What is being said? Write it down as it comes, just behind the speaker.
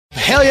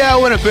Hell Yeah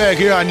Winnipeg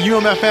here on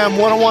UMFM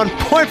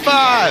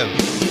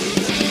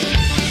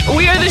 101.5.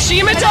 We are the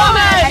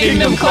Shimatama!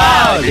 Kingdom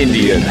Cloud!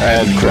 Indian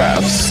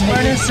Handcrafts.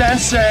 We're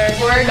Sensei.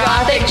 We're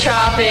Gothic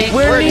Tropic.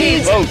 We're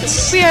Needs.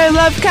 Boats. We are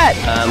Love Cut.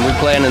 We're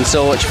playing in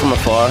So Much From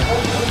Afar.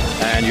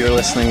 And you're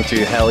listening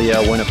to Hell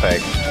Yeah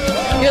Winnipeg.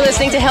 You're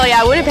listening to Hell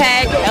Yeah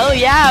Winnipeg. Hell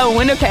yeah,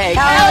 Winnipeg.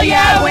 Hell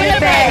yeah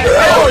Winnipeg.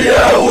 Hell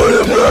Yeah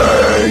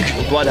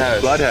Winnipeg!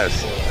 Bloodhouse.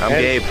 Bloodhouse. I'm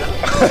Gabe.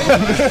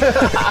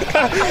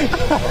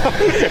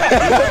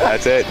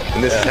 That's it.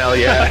 And this is Hell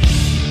Yeah.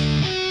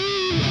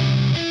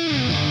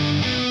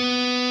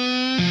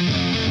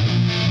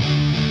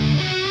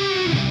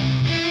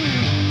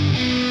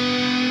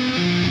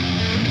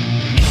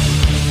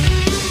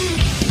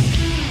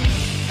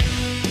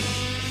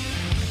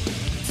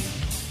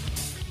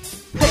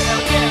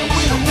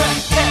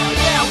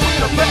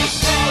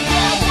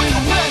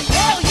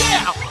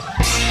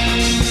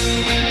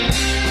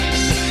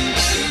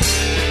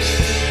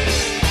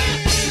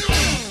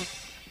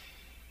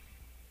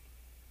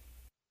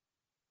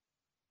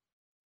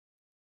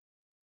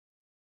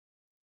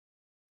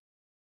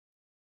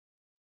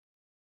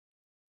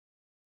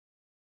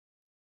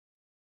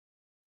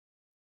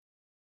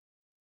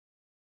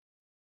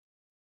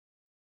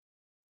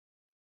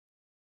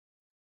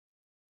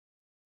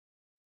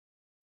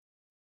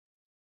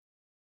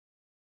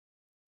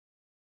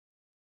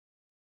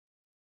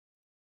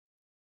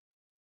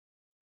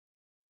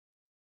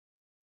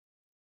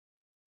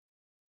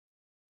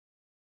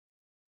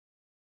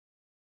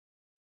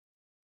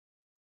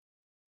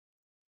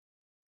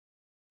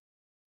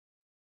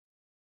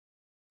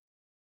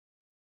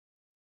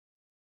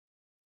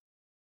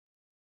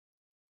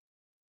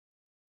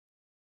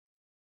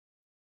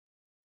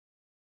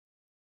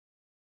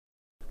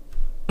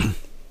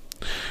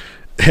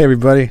 Hey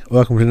everybody,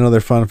 welcome to another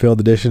fun-filled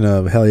edition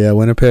of Hell Yeah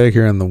Winnipeg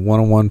here on the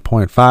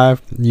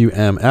 101.5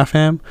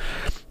 UMFM,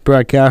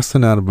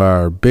 broadcasting out of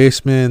our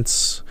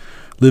basements,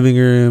 living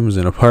rooms,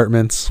 and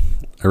apartments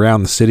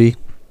around the city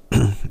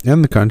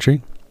and the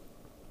country.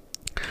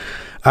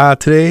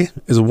 Today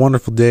is a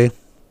wonderful day,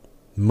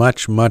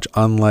 much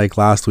unlike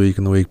last week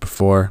and the week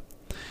before.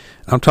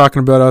 I'm talking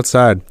about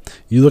outside.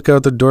 You look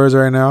out the doors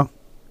right now,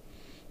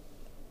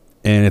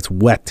 and it's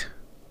wet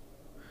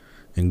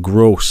and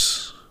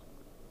gross.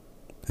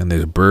 And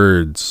there's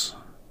birds.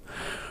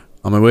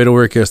 On my way to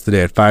work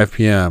yesterday at 5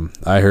 p.m.,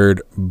 I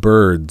heard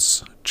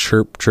birds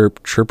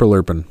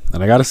chirp-a-lerping.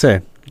 And I gotta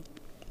say,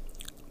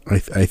 I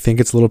think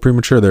it's a little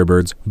premature there,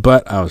 birds.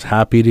 But I was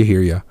happy to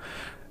hear you.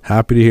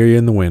 Happy to hear you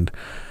in the wind.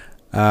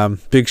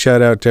 Big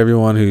shout out to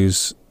everyone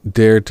who's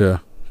dared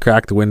to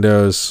crack the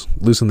windows,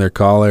 loosen their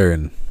collar,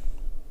 and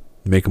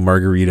make a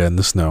margarita in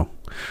the snow.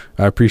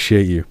 I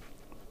appreciate you.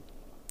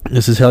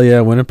 This is Hell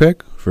Yeah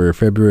Winnipeg for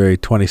February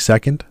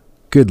 22nd.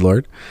 Good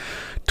Lord.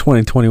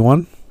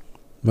 2021.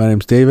 My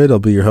name's David. I'll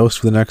be your host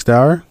for the next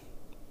hour.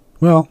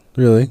 Well,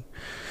 really,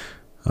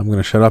 I'm going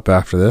to shut up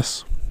after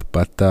this.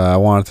 But I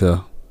wanted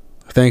to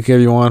thank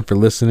everyone for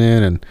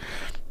listening and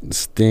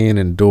staying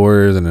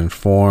indoors and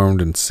informed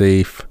and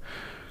safe.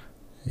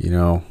 You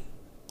know,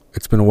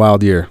 it's been a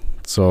wild year.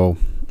 So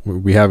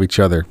we have each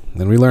other.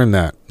 And we learned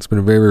that. It's been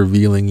a very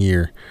revealing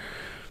year.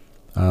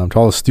 To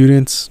all the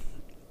students,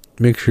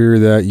 make sure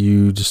that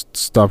you just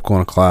stop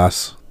going to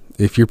class.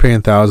 If you're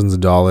paying thousands of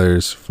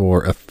dollars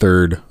for a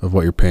third of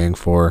what you're paying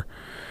for,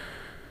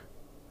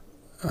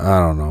 I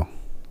don't know.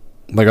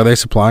 Like, are they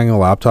supplying the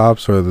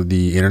laptops or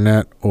the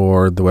internet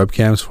or the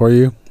webcams for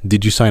you?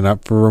 Did you sign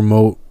up for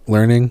remote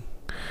learning?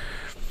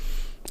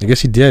 I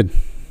guess you did.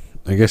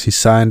 I guess you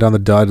signed on the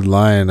dotted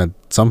line at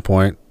some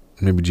point,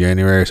 maybe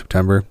January or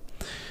September,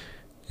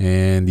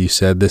 and you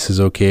said this is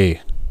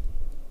okay.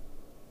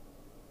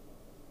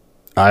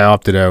 I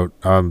opted out.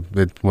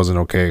 It wasn't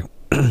okay.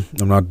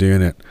 I'm not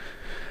doing it.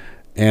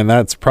 And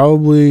that's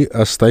probably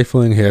a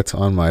stifling hit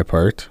on my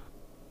part.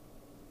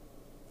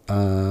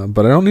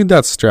 But I don't need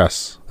that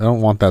stress. I don't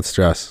want that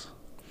stress.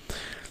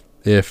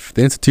 If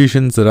the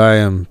institutions that I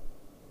am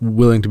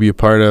willing to be a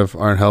part of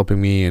aren't helping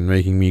me and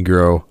helping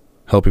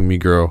me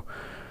grow,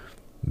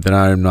 then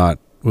I am not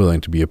willing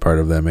to be a part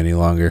of them any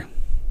longer.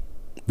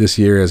 This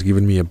year has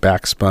given me a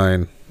back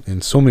spine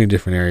in so many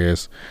different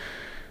areas.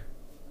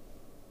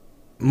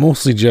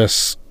 Mostly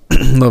just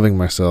loving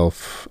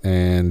myself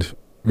and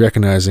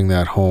recognizing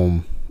that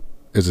home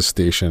is a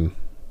station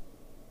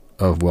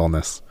of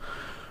wellness.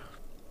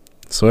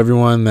 So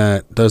everyone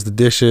that does the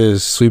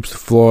dishes, sweeps the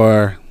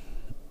floor,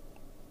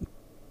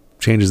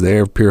 changes the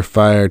air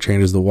purifier,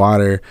 changes the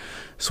water,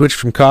 switched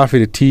from coffee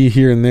to tea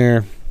here and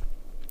there,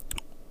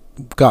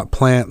 got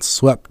plants,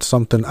 swept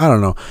something, I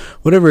don't know.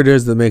 Whatever it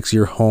is that makes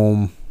your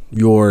home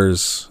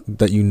yours,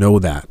 that you know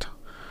that.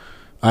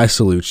 I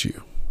salute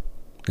you.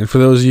 And for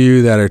those of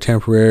you that are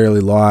temporarily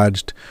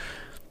lodged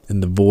in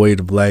the void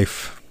of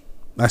life,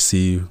 I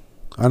see you.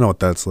 I know what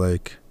that's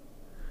like.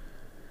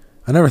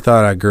 I never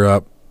thought I'd grow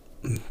up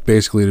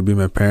basically to be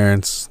my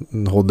parents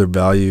and hold their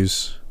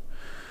values.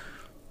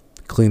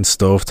 Clean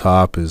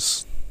stovetop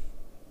is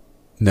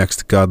next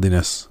to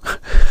godliness.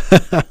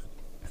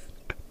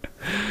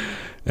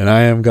 And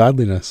I am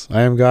godliness.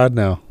 I am God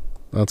now.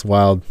 That's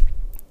wild.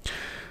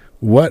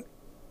 What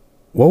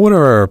would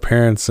our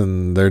parents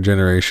and their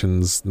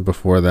generations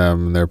before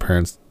them and their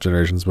parents'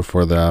 generations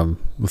before them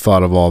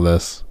thought of all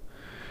this?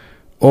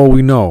 Oh,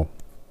 we know.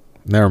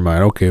 Never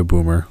mind. Okay,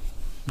 boomer.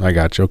 I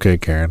got you. Okay,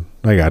 Karen.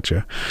 I got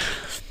you.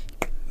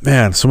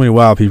 Man, so many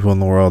wild people in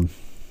the world.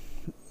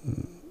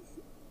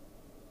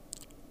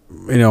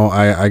 You know,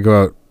 I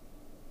go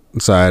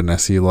outside and I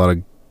see a lot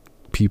of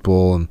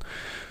people and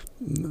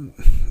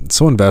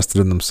so invested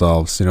in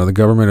themselves. You know, the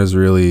government has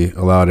really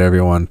allowed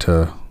everyone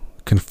to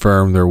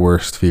confirm their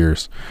worst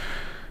fears.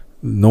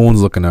 No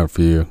one's looking out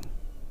for you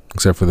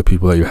except for the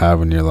people that you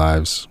have in your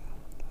lives.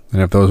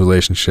 And if those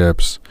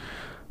relationships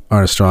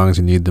aren't as strong as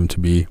you need them to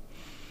be,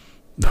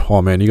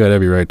 oh man, you got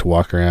every right to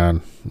walk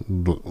around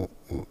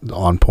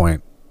on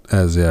point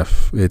as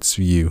if it's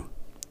you.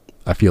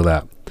 I feel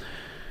that.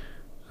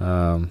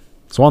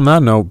 So on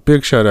that note,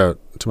 big shout out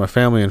to my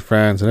family and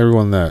friends and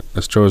everyone that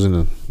has chosen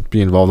to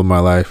be involved in my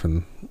life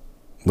and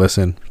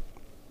listen.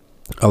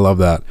 I love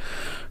that.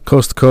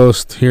 Coast to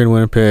coast, here in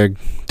Winnipeg,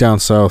 down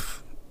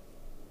south,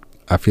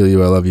 I feel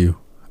you, I love you.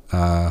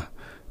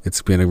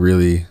 It's been a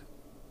really,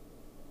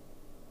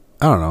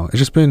 I don't know, it's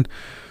just been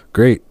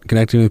great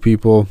connecting with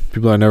people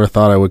I never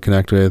thought I would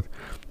connect with,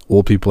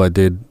 old people I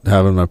did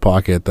have in my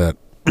pocket that,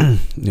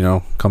 you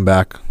know, come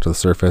back to the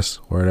surface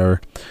or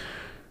whatever.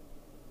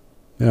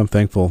 Yeah, I'm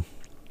thankful.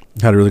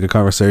 Had a really good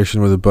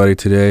conversation with a buddy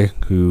today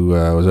who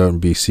was out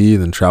in BC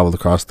and then traveled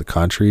across the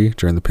country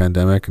during the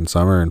pandemic in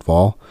summer and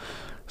fall.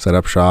 Set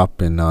up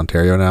shop in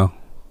Ontario now.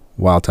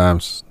 Wild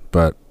times.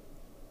 But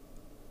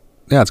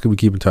yeah, it's good we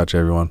keep in touch,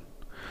 everyone.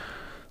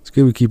 It's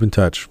good we keep in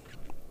touch.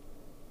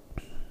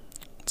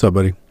 What's up,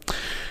 buddy?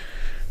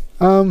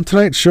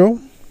 Tonight's show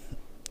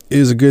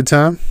is a good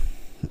time,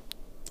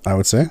 I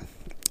would say.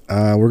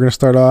 We're going to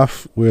start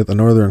off with a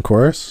Northern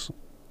Chorus.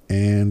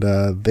 And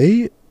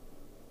they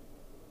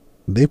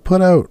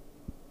put out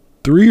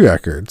 3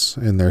 records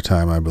in their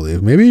time, I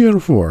believe. Maybe even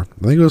 4. I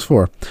think it was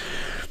 4.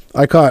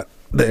 I caught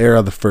the era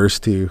of the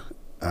first 2.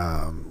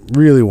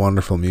 Really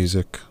wonderful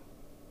music.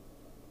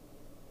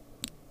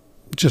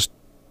 Just,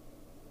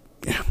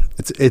 yeah,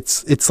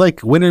 it's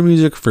like winter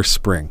music for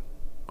spring.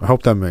 I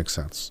hope that makes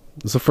sense.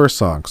 It's the first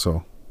song,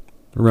 so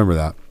remember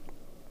that.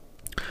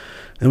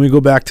 And we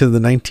go back to the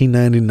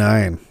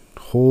 1999.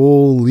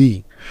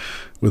 Holy.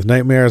 With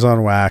Nightmares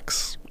on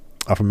Wax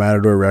off of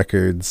Matador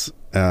Records.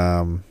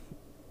 Fire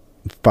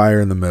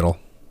in the Middle.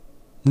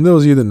 And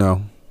those of you that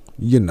know,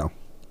 you know.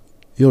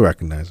 You'll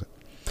recognize it.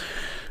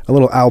 A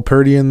little Al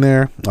Purdy in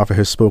there off of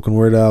his spoken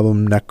word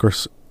album,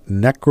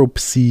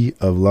 Necropsy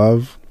of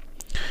Love.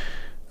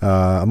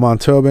 Amon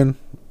Tobin,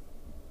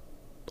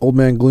 Old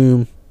Man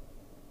Gloom,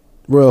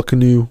 Royal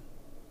Canoe,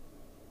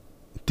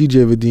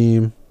 DJ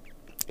Vadim,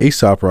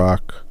 Aesop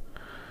Rock.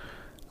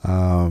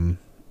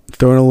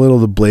 Throwing a little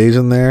of The Blaze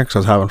in there because I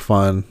was having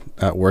fun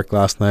at work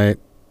last night.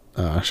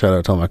 Shout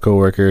out to all my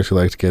coworkers who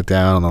like to get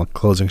down on the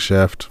closing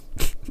shift.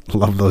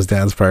 Love those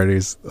dance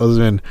parties. Those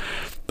have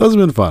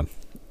been fun.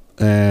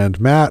 And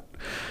Matt,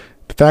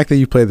 the fact that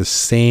you play the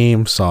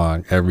same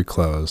song every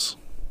close,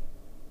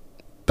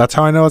 that's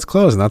how I know it's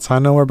closing. That's how I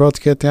know we're about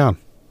to get down.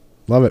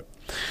 Love it.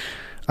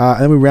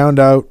 And then we round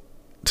out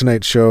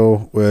tonight's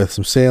show with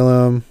some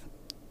Salem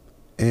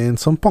and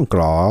some punk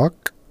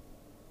rock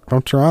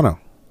from Toronto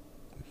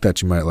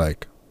that you might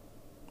like,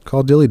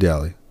 called Dilly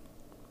Dally.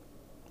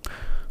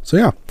 So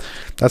yeah,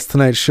 that's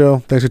tonight's show.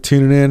 Thanks for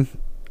tuning in.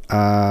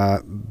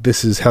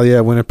 This is Hell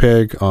Yeah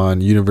Winnipeg on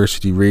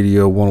University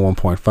Radio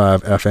 101.5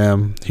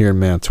 FM here in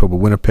Manitoba,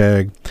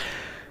 Winnipeg.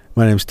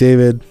 My name's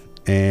David,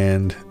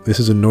 and this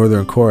is a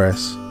Northern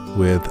Chorus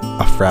with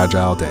A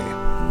Fragile Day.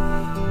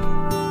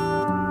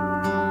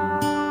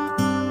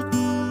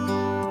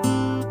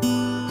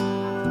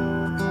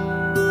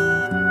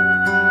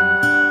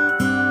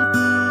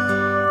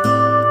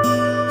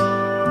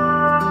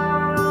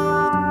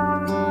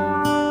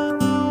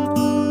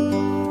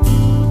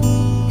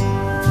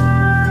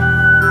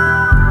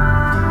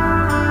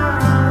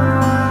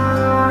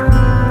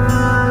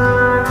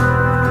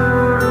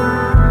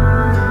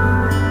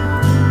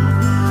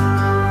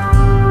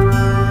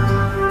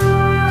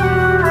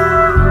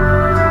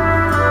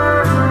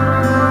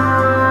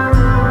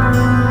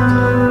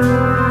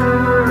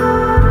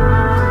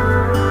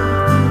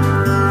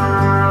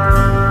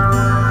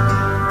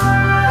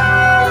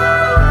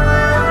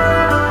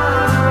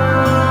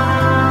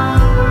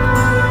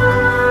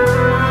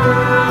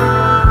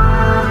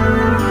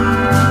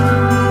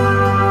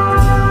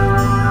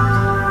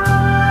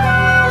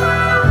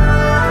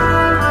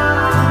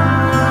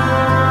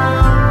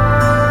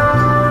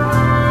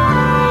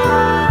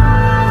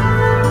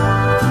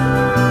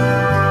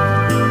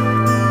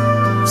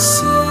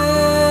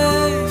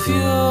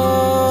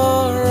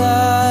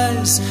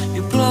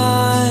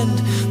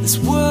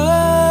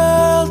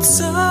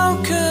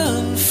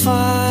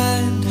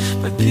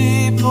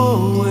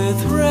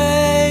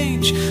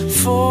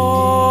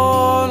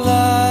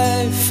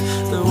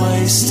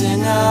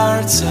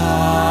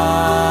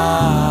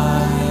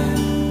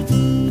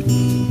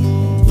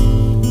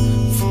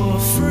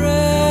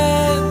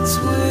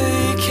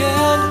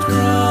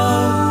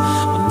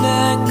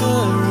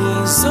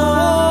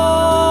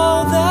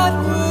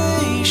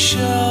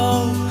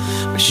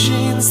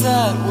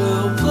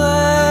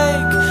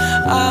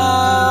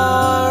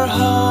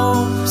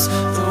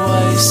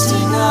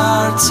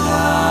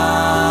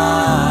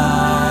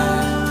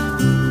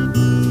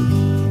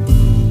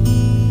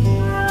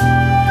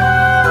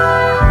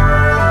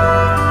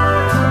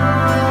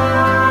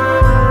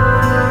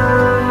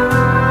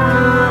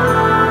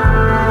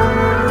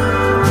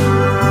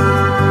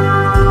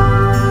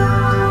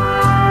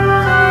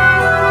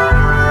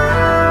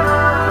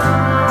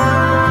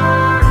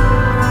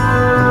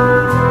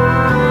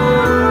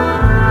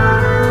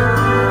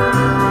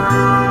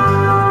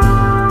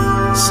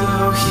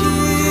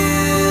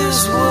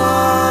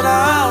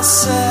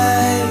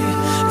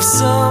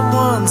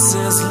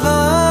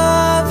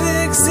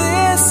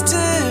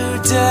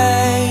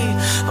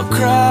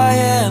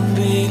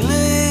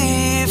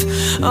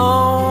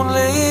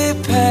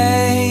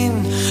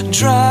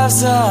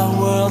 our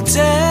world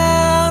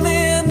down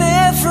in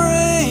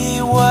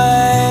every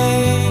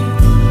way.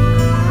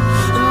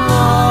 And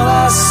all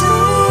I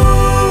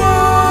see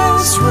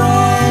is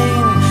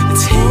rain.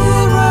 It's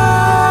here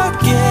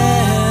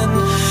again.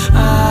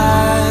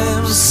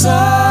 I'm sorry.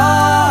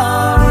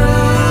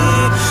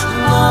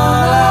 And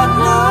all I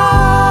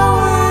know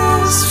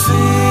is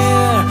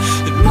fear.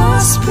 It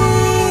must be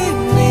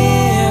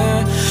near,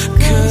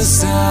 'cause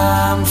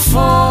I'm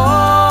falling.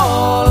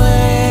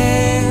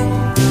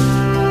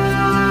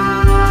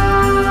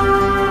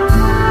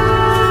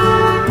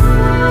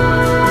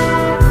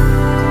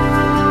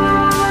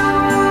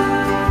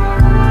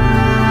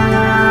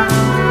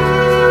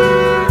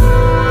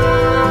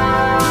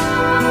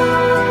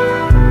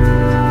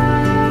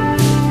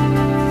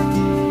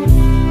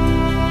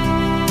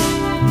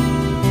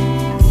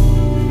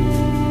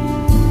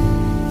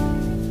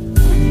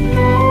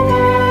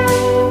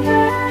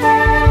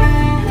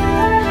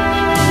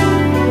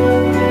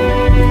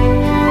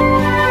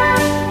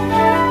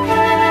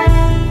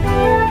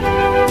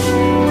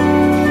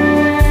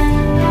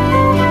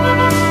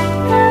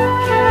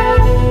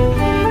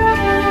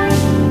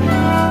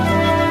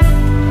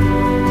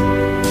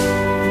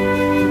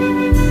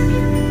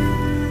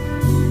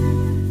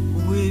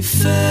 We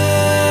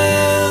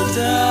failed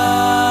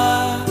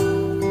our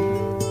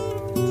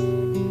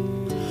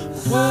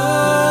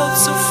world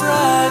so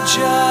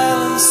fragile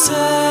and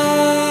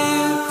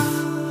safe.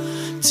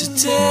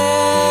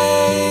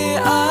 Today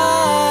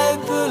I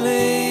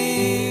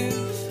believe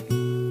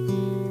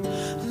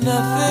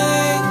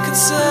nothing can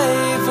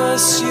save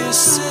us, you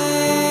see.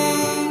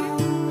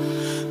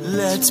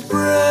 Let's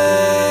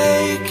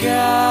break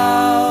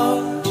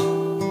out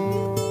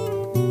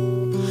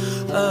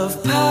of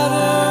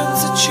patterns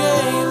that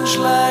change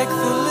like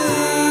the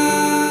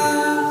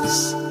leaves.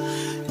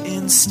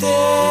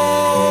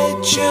 Instead,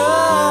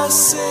 just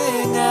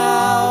sing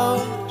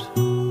out,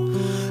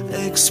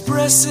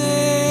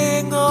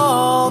 expressing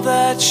all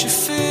that you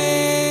feel.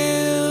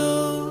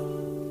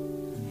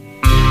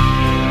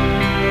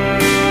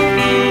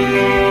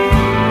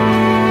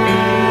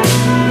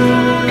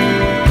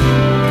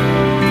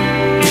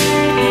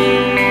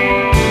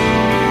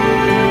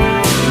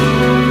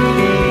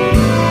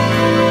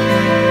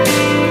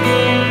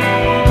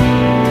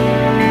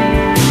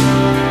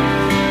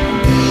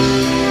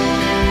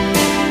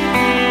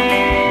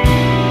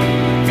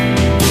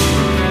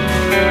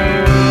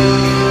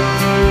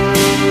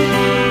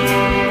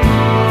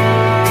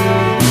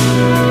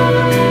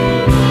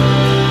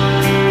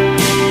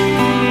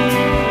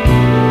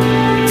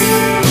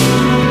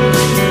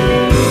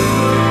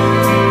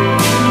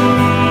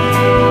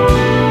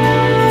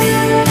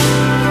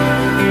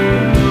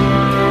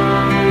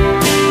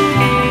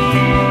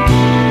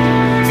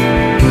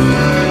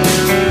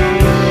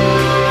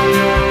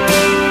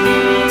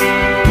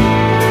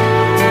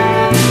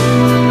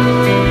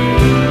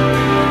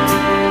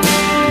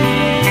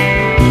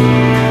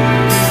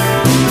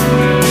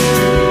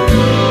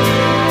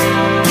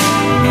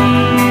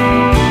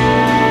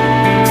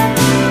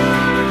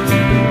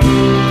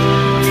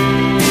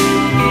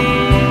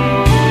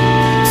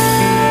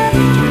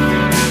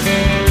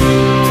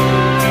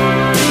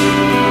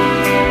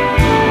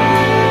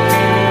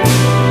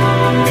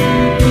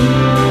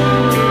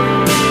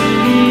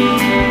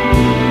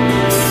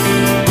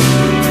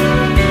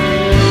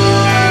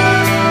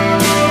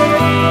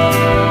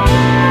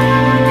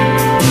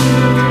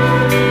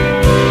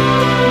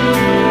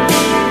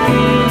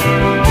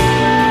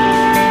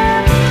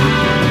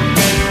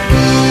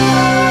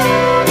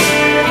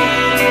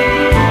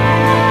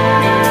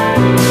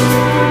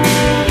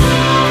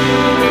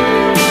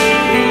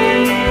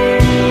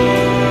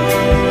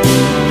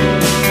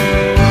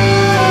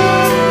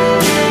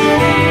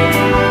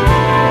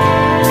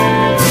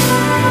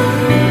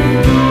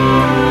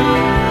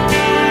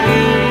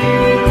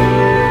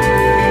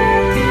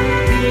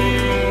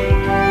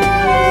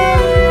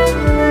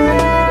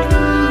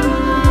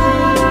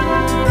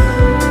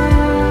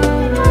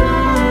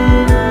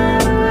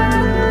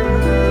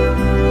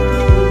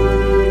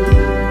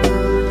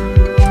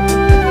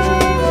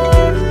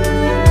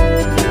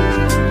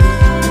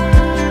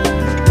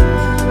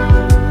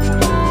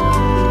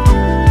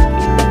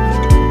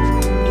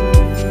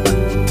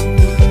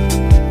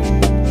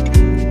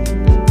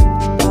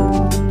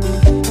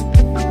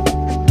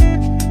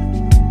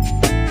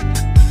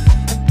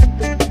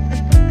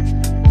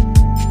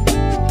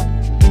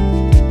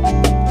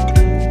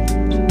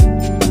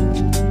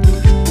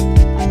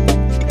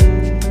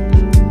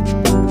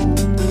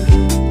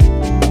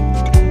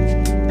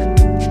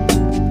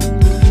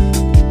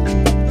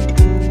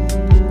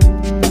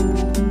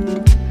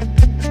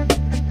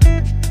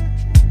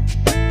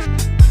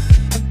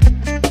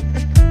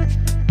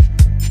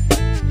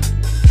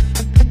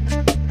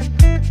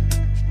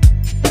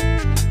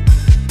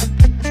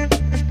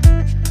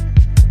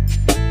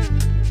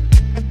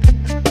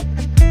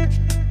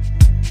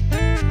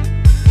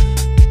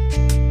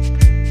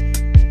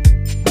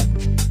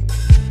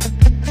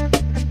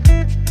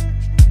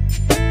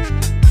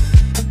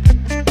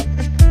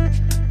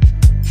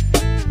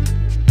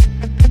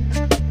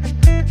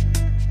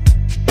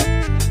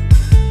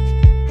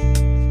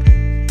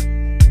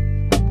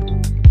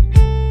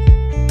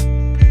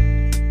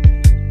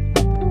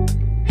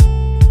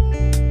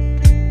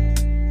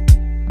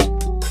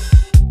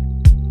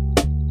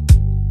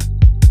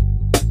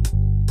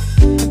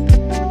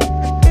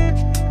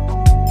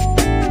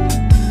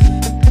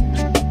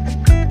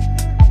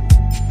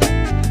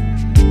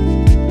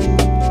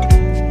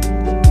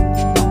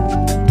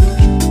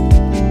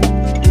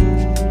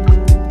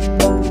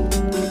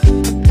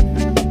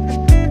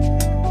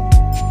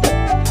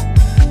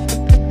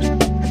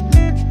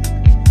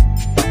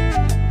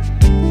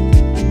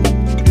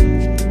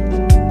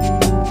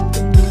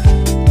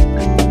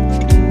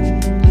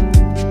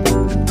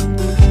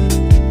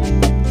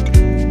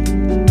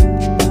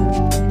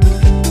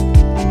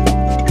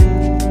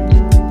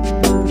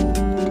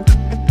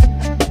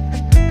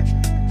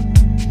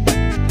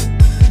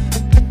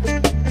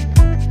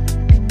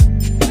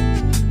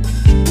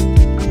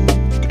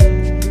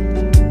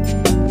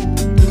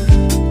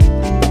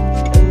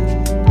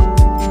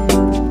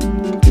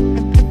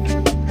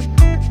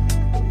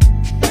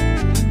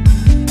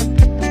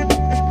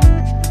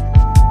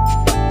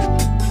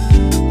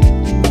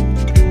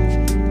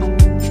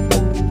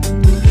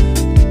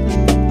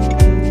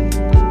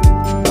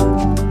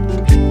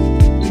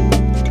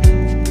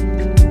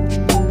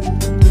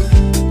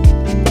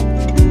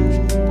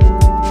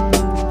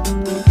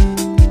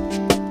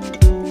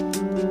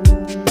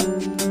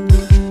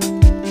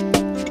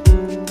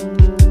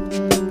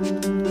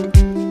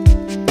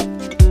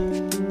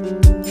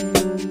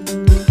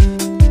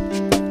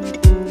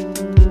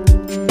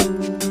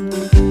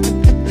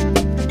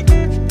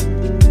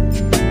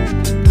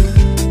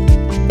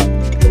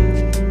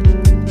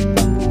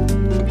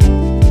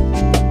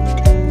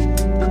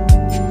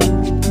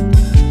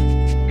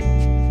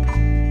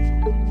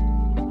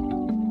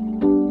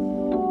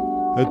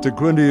 at the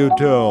Quinty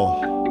Hotel.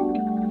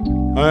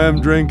 I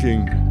am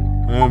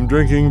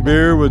drinking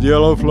beer with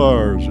yellow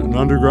flowers and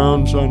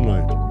underground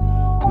sunlight.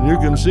 And you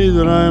can see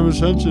that I am a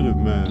sensitive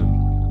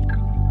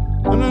man.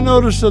 And I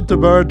notice that the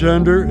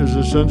bartender is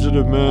a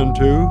sensitive man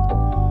too.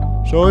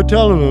 So I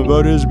tell him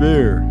about his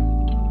beer.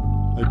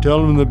 I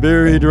tell him the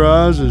beer he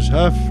draws is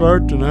half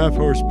fart and half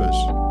horsepiss,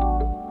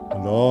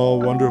 and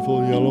all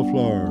wonderful yellow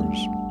flowers.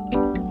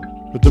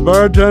 But the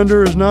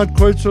bartender is not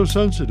quite so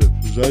sensitive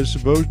as I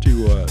supposed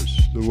he was,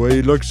 the way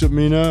he looks at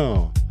me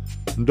now,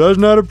 and does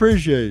not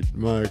appreciate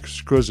my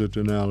exquisite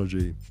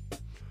analogy.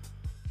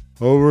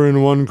 Over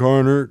in one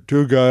corner,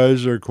 two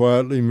guys are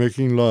quietly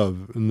making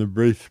love in the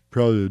brief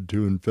prelude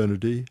to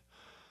infinity.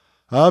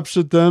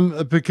 Opposite them,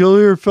 a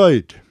peculiar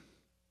fight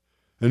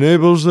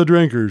enables the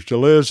drinkers to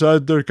lay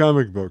aside their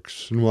comic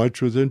books and watch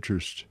with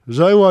interest, as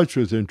I watch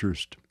with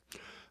interest.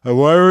 A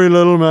wiry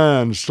little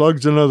man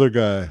slugs another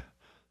guy,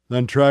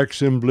 then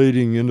tracks him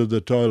bleeding into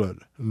the toilet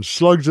and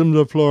slugs him to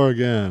the floor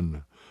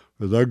again,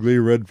 with ugly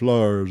red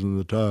flowers in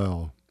the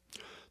tile.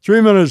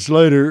 3 minutes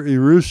later, he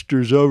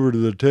roosters over to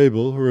the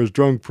table where his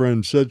drunk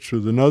friend sits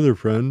with another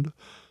friend,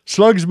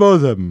 slugs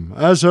both of them,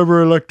 as over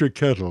electric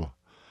kettle,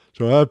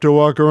 so I have to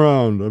walk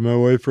around on my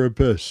way for a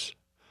piss.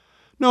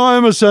 Now,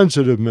 I'm a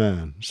sensitive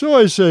man, so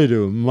I say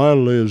to him,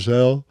 mildly as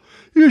hell,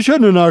 you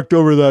shouldn't have knocked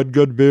over that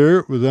good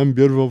beer with them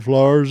beautiful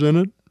flowers in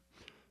it.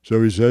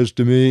 So he says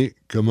to me,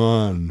 come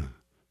on.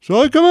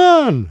 So I come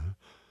on,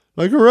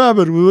 like a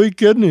rabbit with weak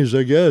kidneys,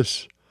 I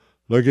guess.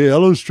 Like a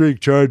yellow streak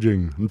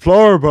charging, and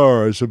flower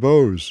power, I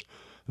suppose,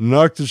 and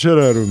knock the shit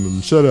out of him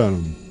and sit on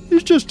him.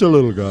 He's just a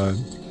little guy.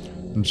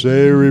 And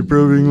say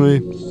reprovingly,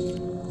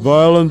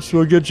 violence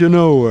will get you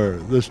nowhere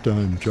this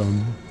time,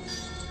 chum.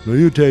 Now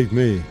you take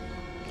me.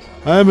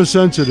 I am a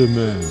sensitive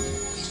man.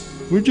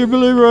 Would you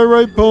believe I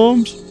write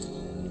poems?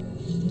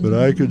 But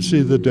I could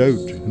see the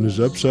doubt in his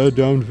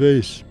upside-down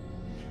face.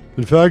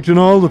 In fact, in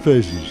all the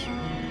faces.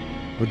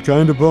 What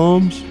kind of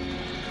poems?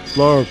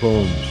 Flower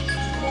poems.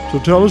 So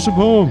tell us a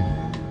poem.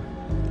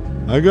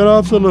 I got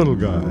off the little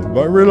guy,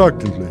 but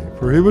reluctantly,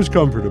 for he was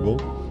comfortable,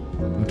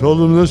 and told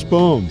him this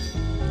poem.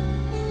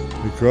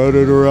 They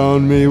crowded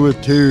around me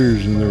with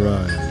tears in their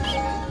eyes.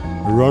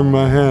 I wrung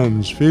my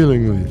hands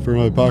feelingly for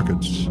my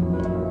pockets,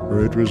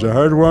 for it was a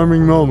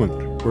heartwarming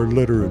moment for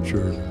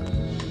literature.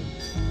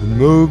 And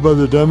moved by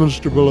the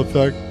demonstrable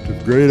effect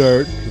of great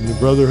art and the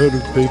brotherhood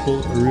of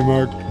people, I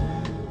remarked,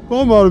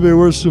 poem ought to be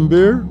worth some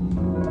beer.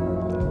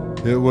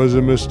 It was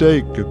a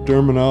mistake of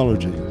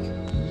terminology,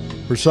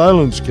 for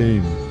silence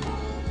came.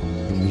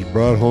 It was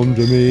brought home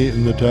to me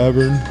in the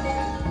tavern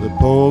that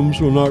poems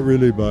will not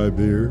really buy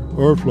beer,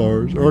 or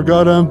flowers, or a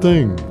goddamn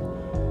thing.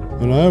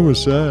 And I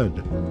was sad,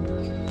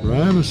 for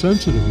I am a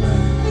sensitive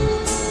man.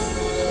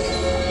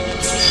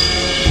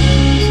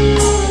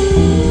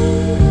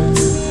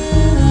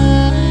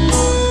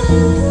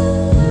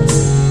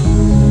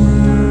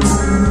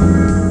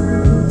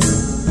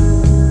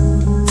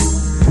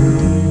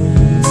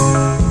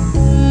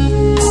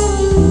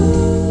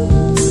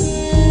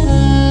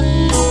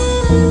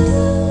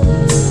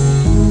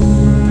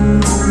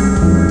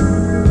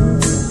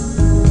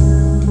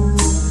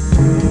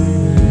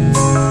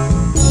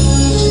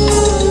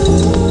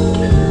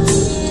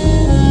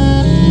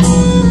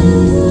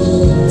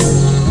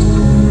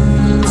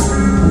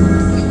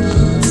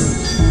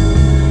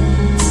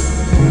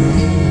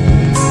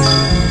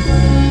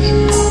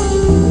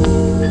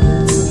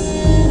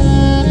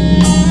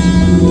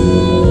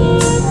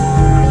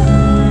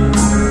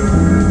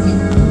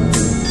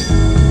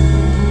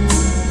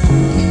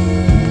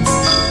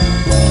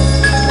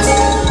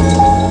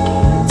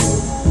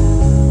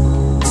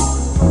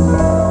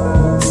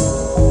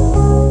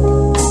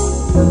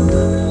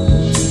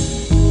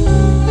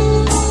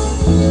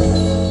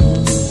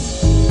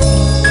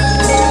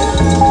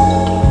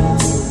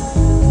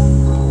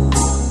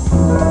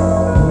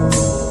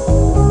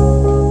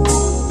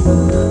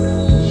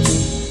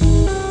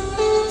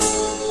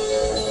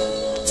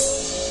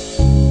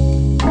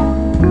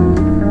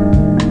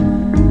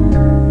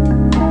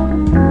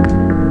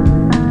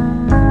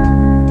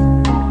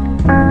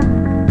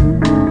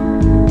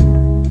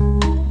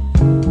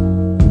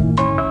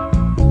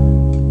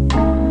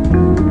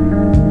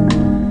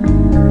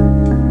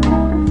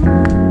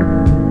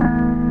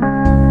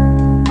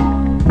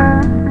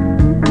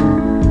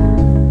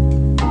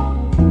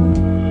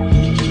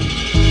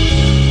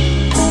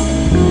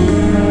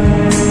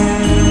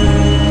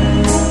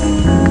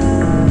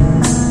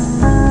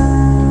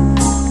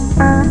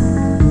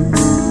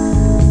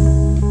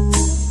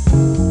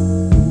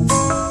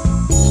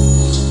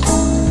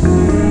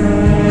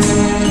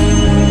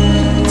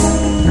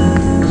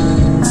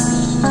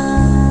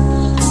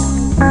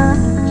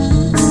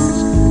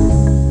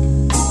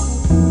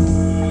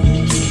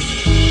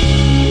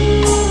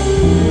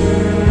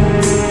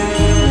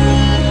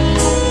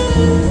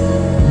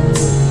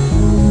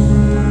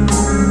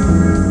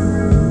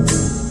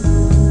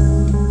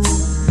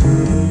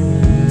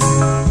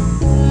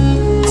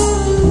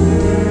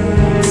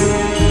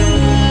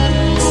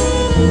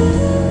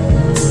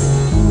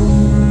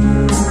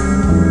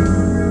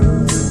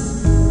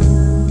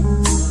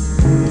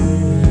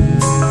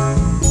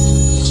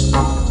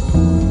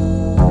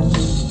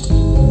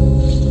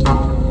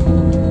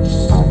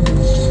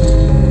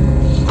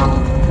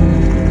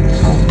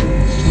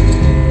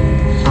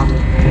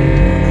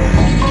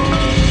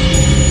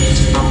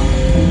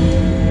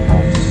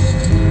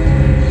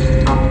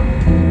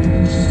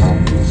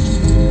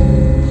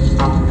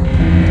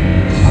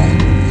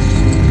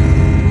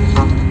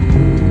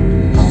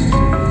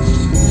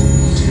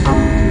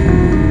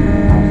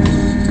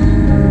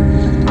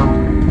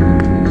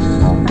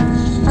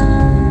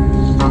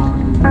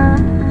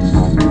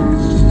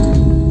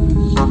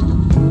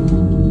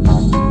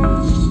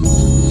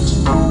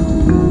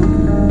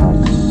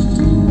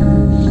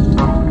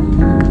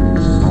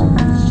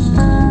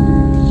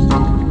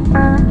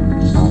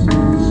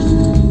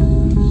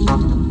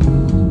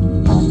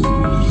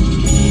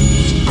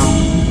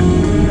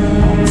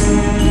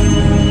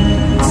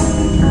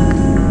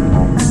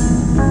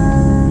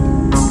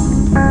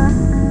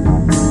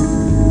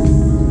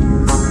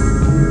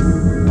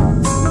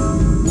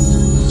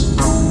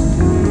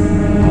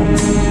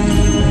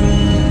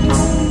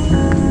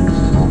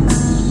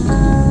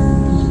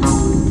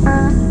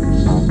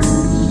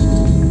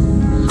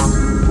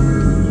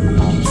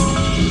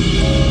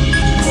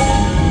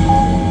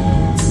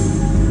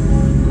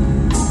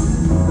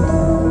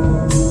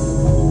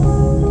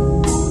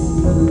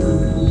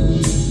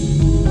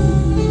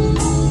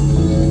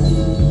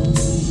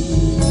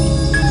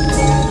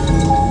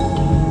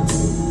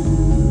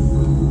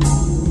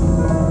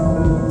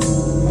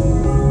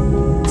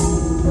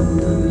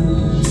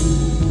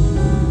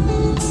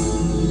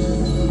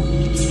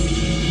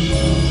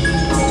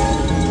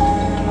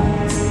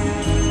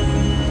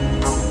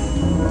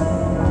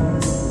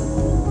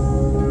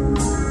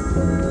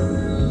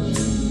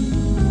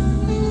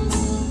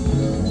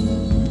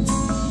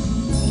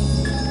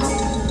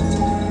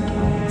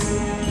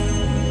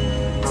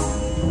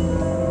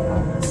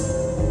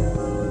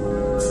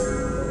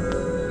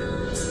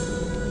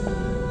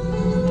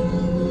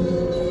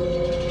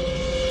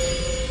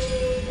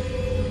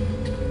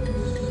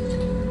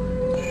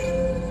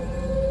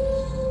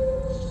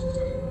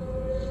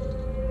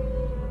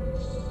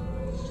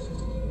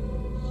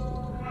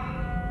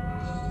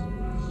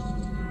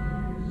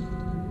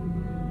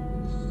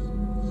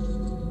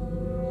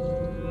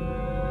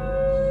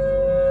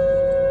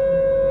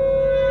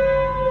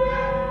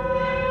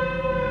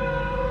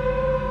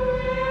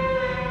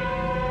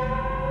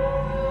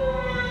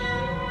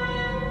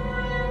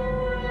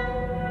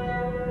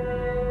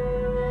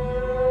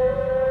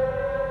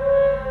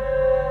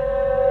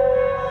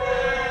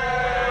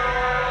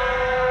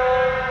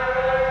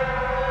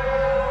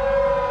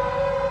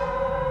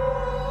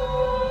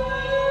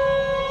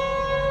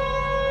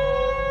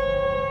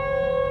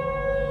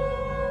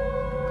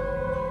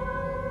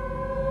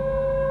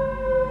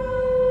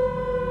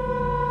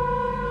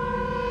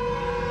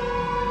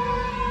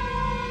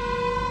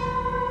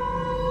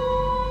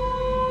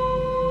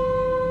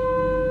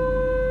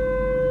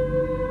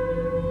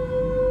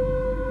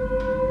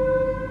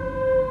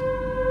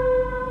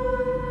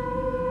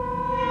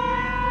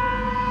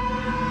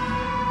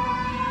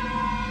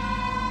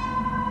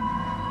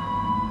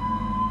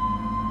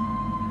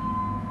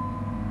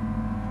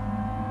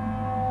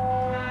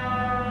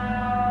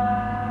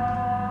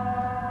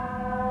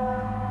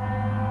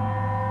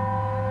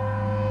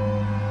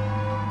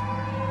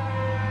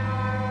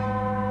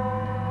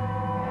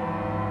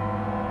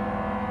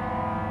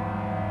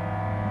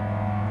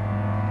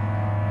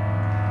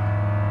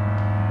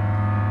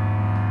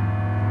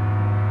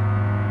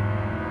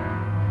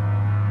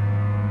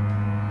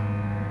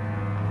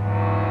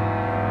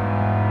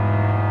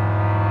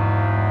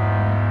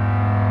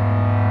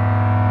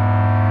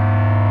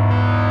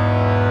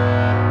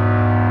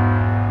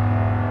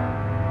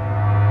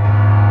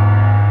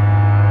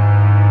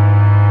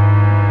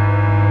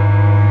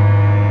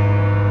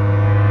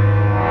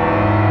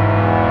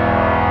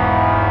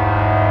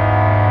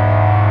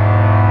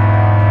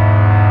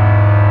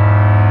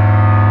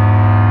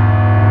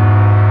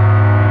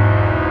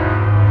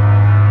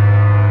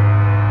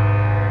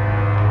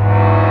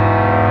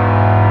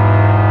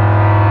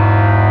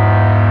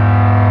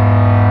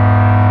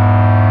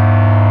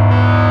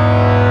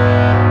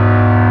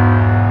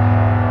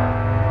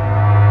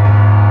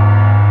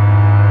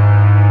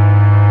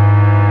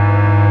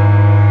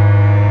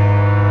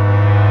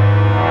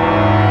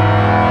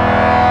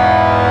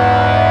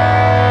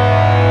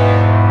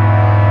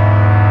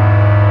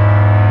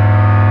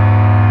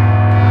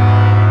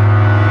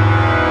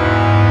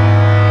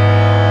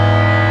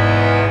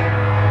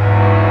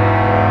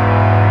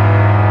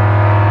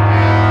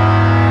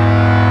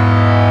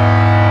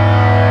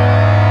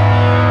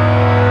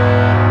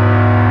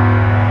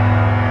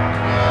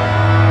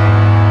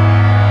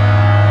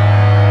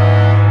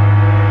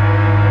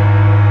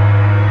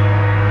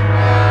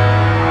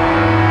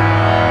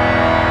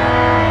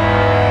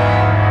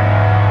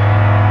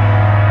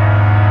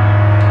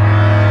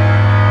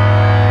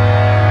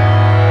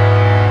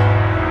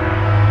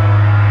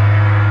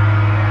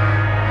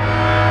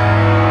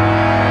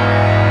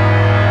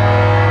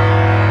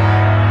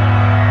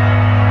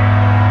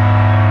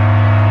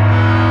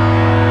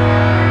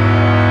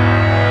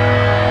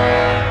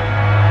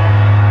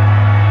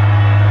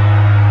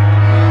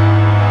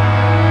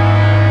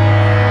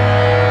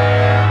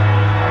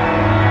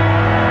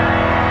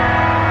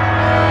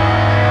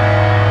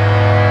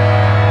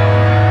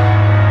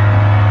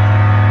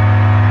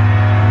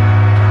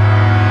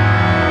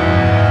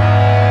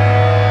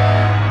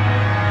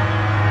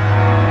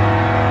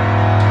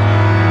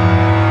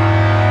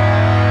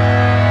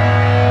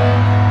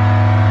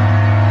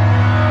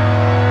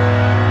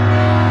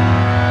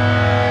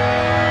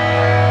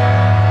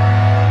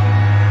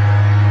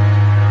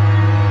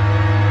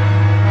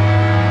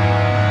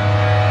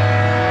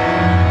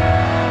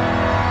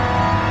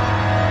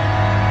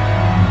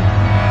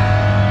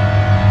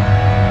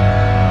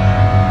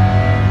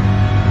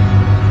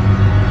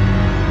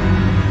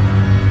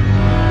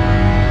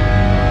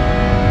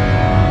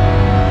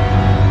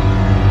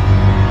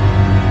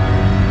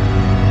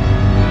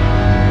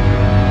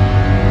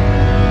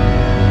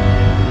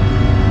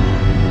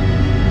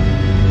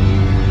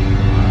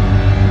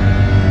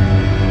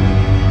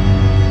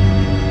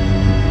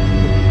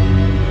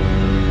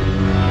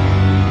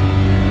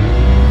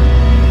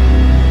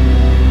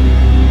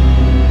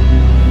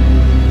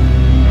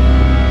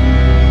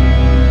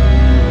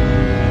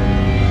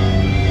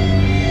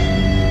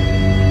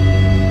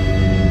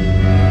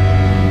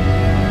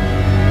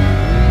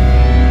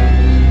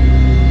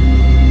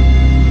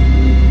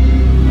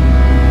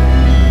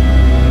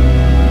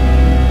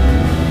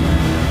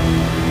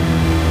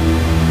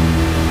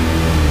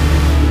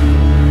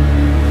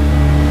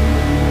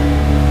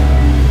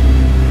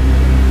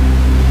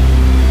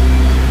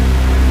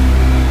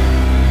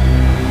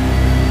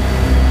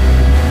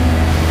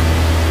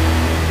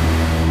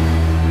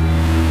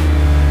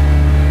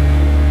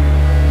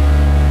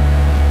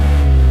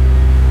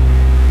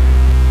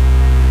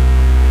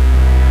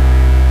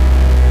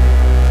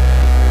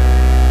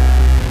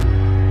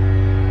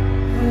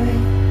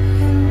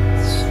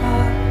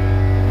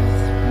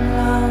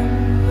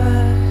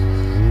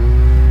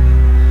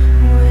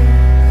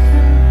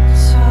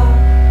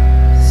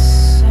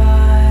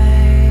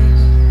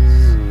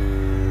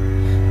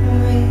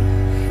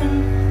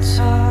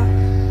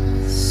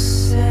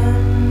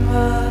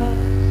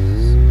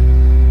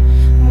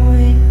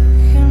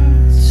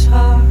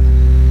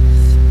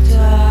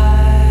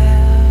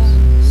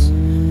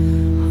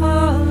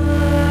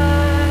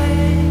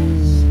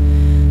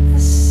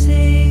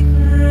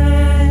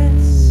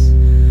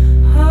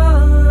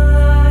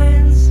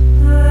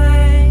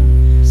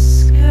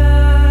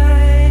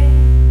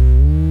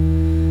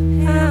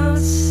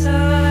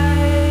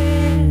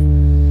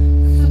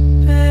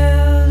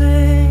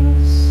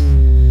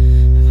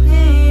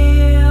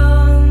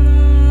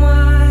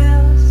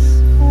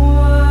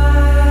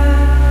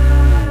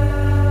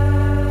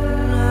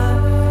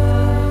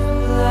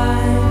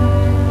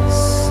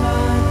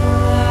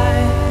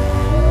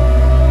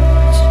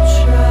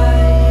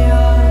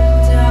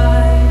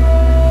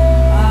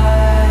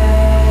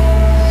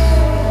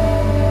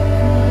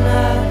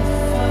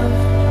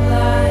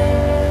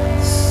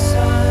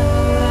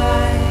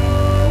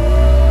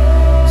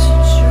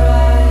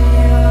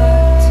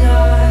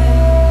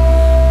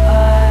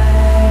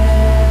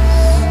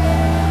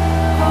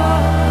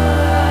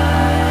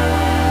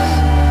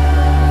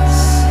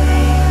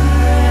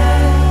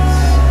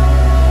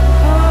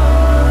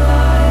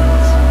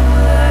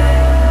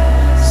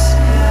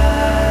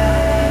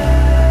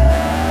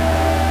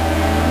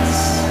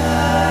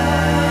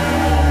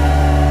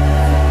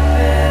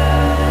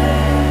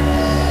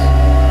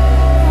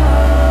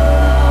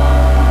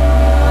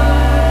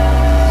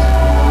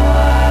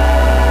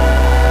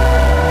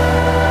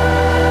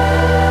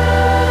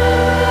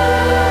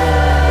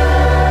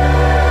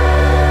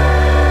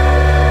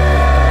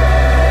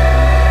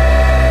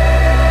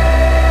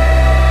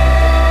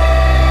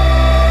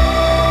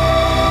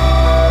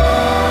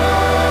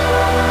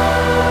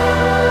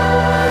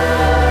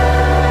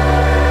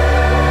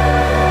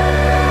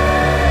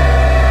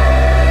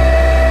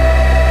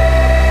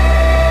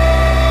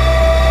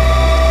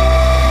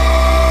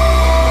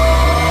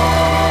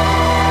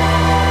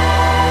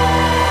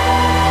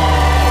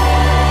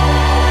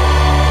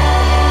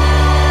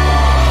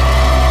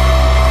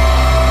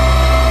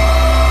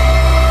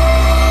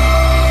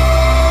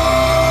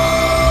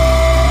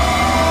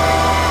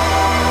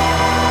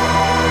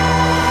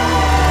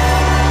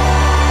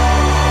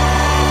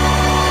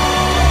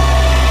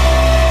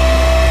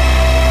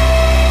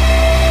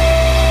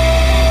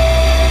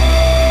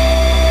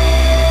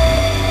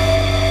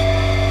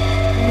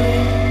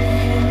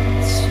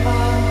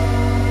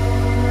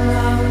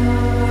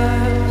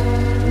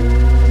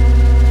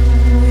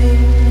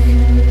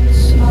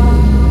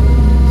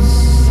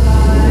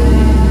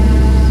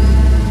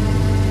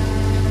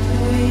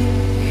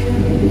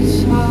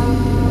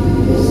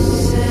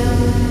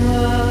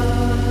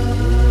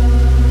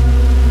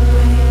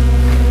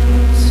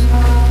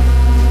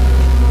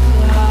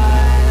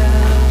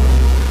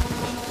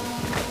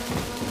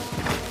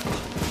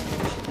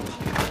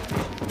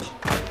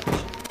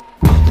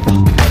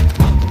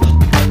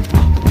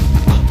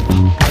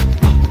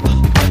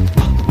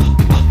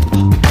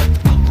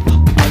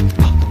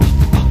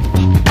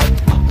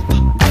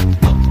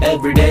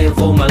 exhale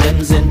for my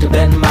limbs and to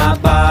bend my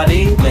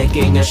body,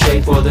 making a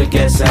shape for the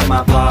guests at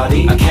my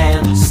party. I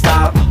can't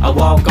stop, I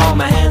walk on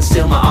my hands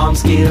till my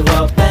arms give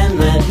up and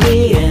let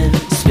me in.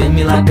 Spin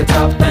me like a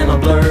top and I'll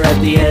blur at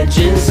the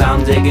edges.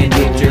 I'm digging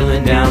deep,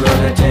 drilling down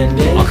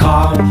unattended. I'll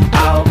carve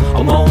out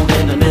a mold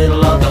in the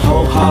middle of the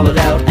hole, hollowed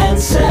out and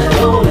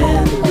settle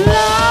in.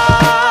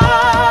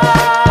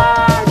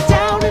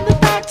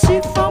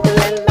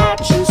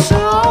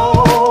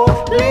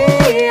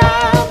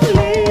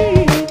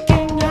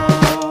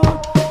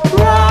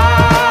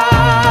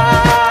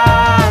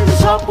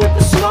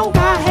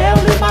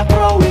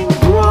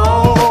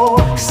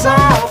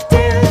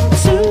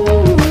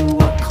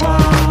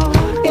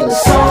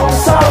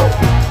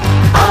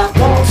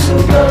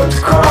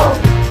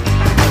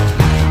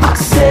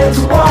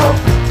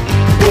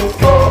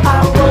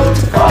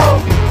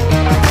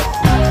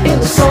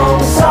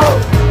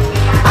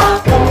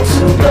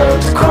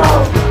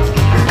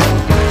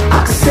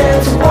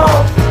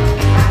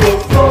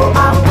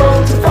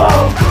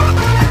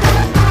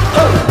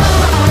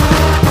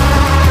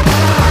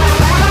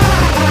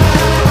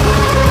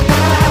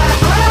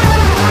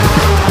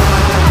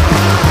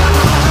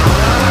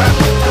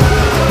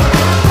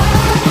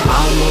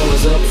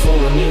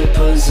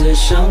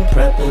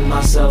 Prepping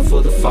myself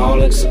for the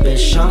fall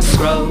exhibition.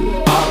 Scrub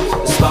off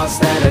the spots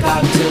that I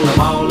got till I'm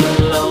all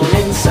alone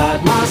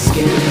inside my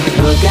skin.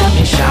 Look at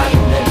me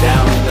shining it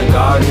down in the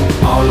garden.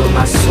 All of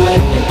my sweat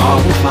and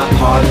all of my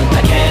pardon.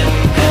 I can't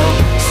help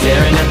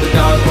staring at the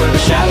dark where the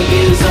shadow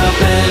gives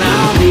up and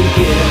I'll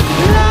begin.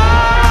 Lie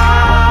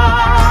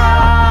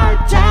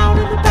down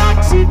in the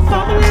backseat,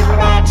 fumbling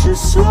matches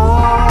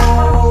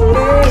slowly.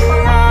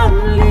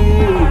 I'm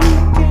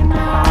leaking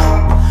out.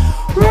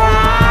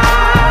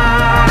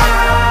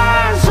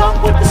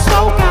 With the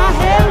smoke I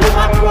held in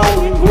my throat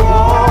and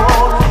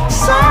grow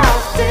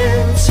soft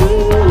into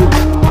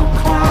a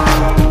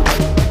cloud.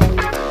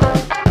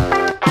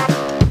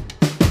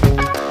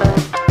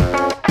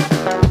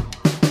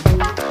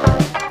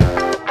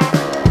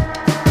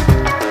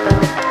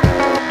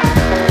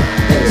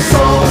 And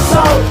so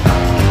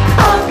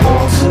I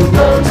want to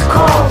learn to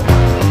crawl.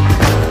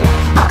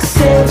 I can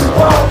stand to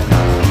walk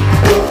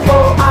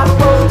before I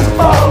learn to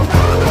fall.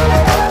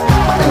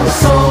 And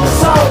so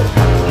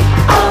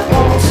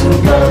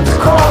learn to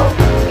crawl.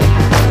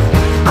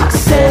 I can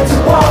stand to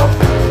walk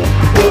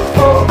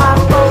before I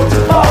learn to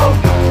fall.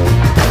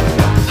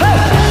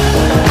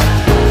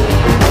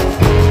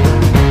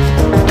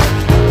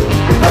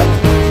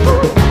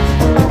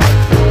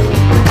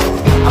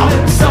 I'm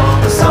in the song,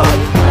 it's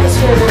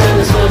feeling,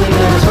 it's feeling,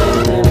 it's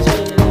feeling, it's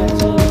feeling.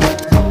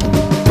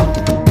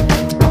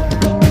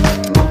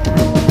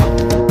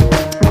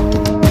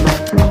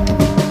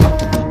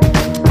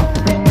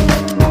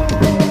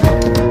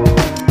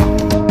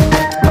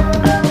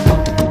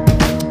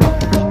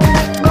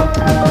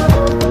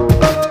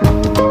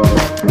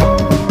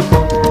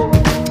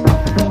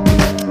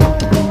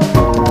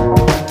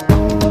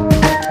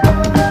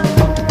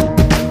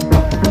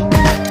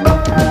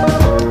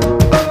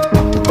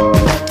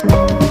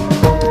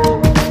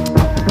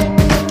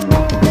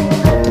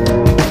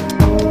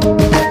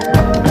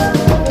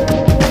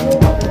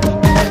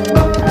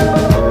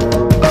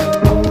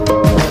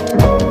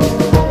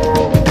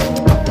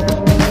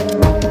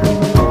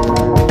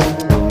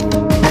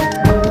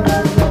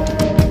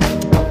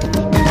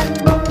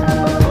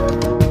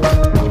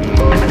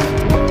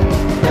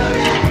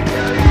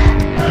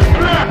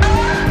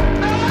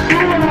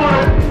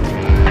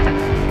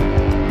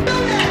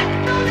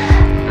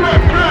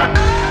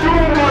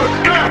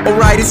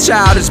 Alright, it's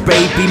childish,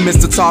 baby.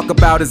 Mr. Talk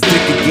about his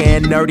dick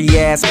again. Nerdy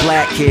ass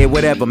black kid,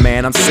 whatever,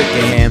 man. I'm sick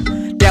of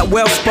him. That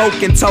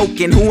well-spoken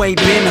token who ain't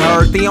been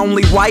heard. The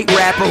only white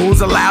rapper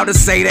who's allowed to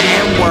say the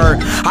N-word.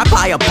 I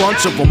buy a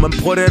bunch of them and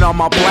put it on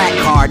my black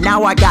card.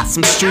 Now I got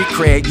some street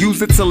cred,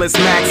 use it till it's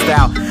maxed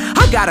out.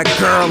 I got a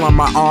girl on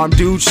my arm,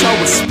 dude,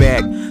 show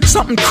respect.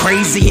 Something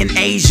crazy in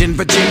Asian,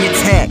 Virginia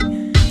Tech.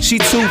 She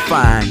too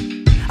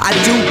fine, I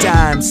do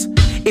dimes.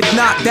 If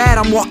not that,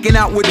 I'm walking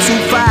out with 2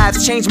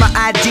 5s. Change my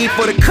ID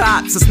for the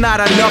cops, it's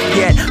not enough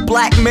yet.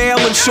 Black male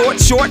in short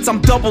shorts,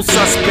 I'm double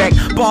suspect.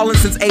 Ballin'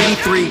 since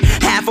 83,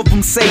 half of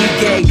them say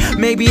gay.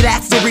 Maybe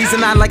that's the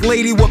reason I like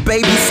lady what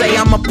babies say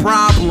I'm a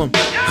problem.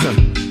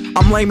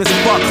 I'm lame as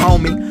fuck,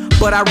 homie,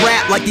 but I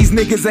rap like these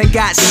niggas ain't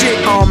got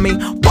shit on me.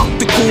 Fuck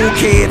the cool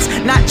kids,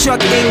 not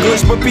Chuck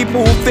English, but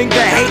people who think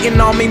they're hating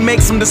on me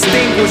makes them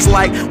distinguish.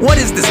 Like, what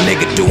is this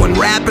nigga doing?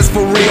 Rap is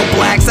for real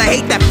blacks. I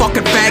hate that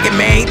fucking faggot,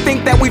 man.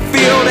 Think that we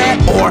feel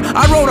that? Or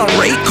I wrote on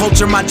rape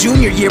culture my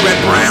junior year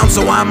at Brown,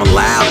 so I'm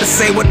allowed to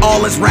say what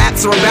all his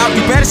raps are about.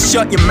 You better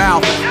shut your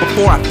mouth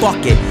before I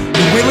fuck it.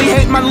 You really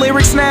hate my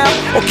lyrics now?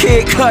 Or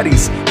Kid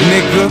Cudi's,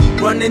 nigga?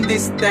 Running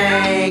this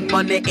thing,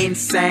 money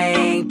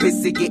insane,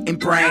 busy getting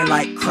brain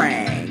like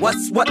Krang.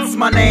 What's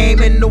my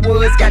name in the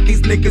woods? Got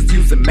these niggas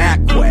using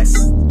MapQuest.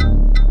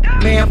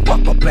 Man,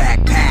 fuck a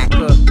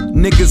backpacker.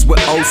 Niggas with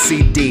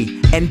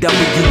OCD,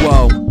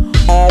 NWO.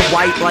 All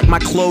white like my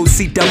clothes,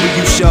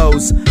 CW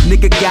shows.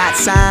 Nigga got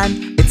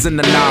signed, it's an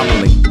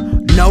anomaly.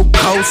 No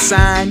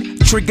cosign,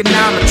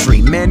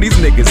 trigonometry. Man, these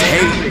niggas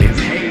hate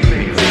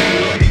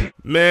me.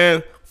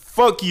 Man,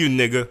 fuck you,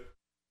 nigga.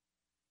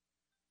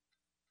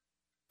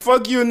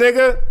 Fuck you,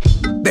 nigga.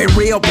 They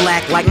real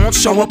black, like won't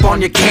show up on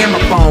your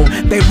camera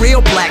phone. They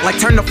real black, like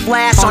turn the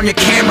flash on your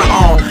camera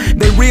on.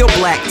 They real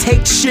black,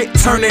 take shit,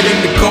 turn it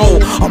into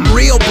gold. I'm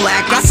real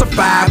black, I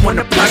survive when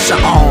the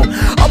pressure on.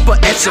 Upper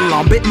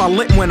echelon, bit my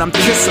lip when I'm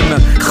kissing her.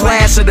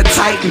 Clash of the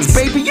Titans,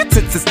 baby, your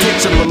tits is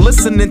titular.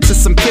 Listening to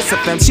some Kiss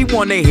FM, she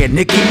wanna hear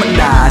Nicki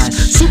Minaj.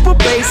 Super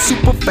bass,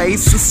 super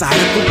face, inside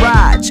a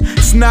garage.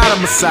 It's not a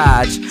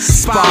massage,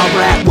 spa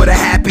rap with a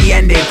happy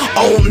ending.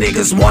 Old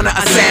niggas wanna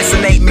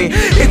assassinate me.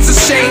 It's a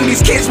shame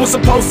these kids were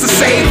supposed to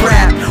save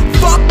rap.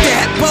 Fuck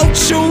that, boat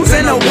shoes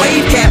and a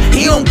wave cap.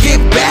 He don't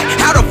give back,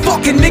 how the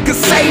fucking niggas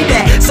say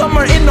that?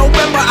 Summer in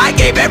November, I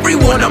gave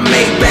everyone a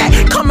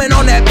Maybach. Coming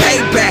on that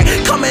payback,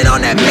 coming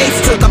on that Mace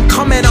took. I'm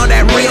coming on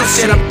that real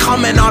shit, I'm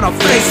coming on a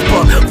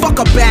Facebook. Fuck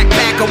a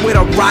backpacker with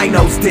a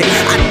rhino's dick.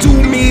 I do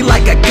me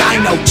like a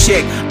gyno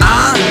chick,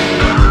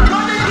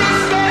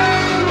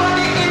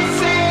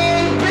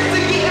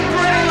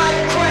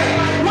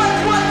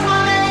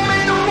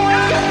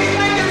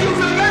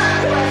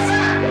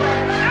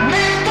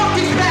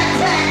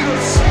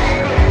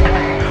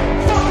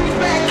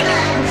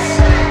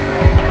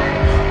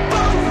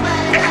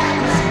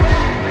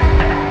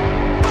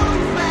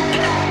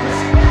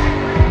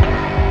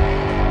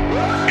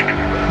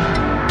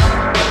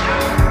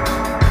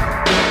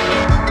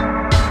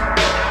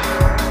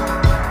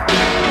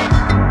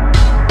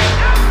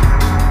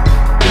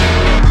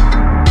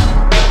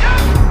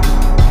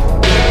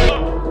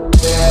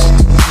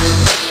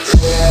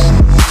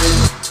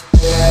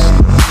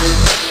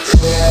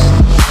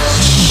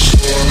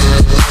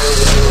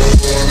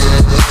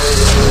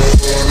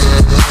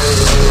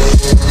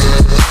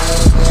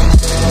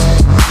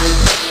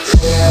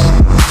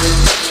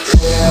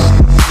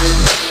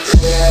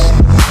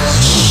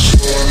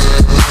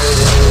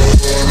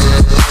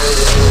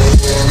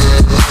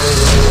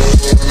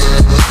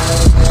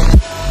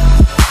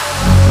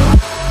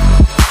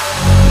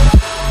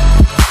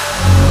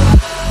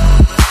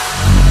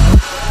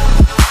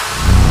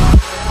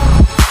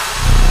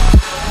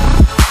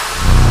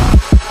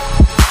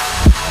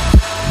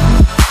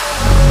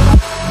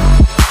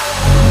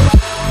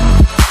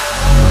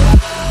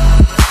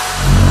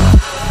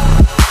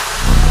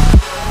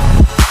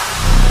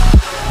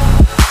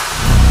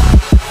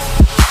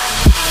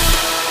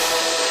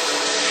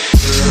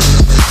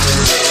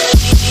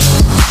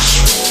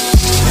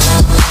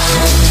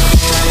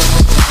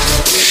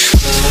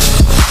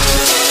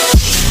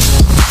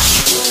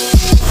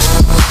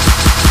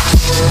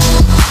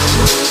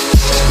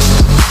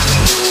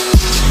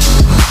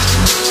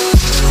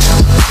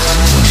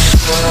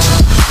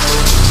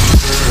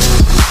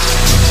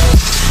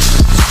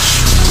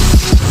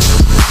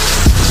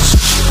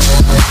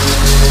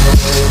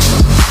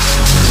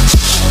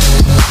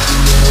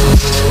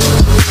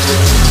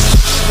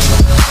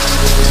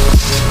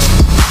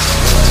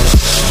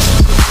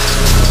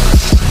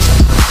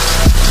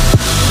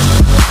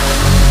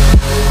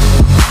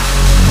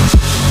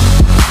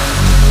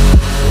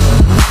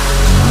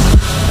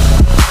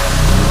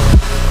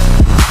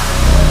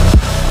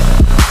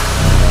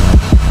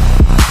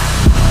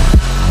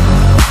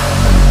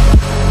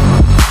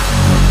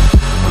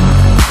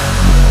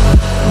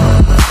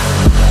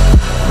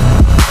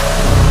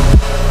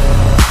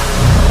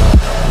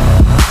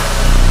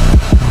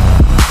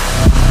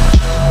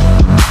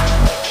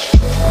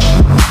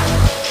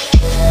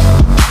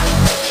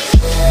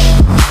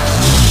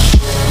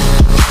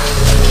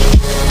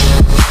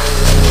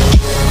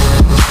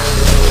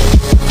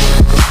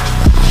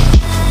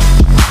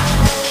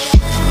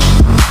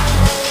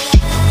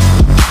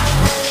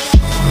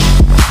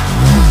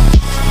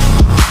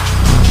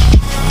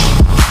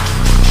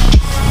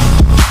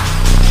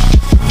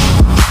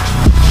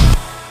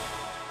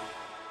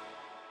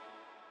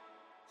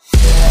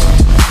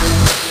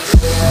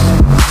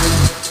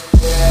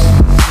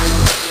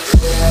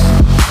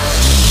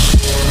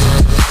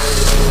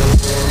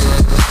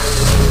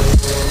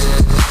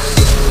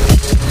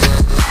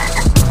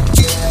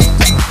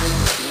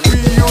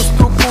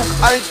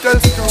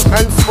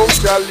 and smoke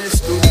chalice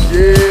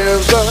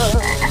together.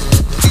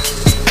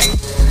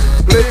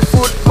 Play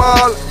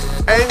football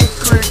and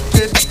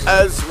cricket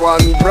as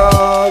one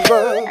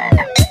brother.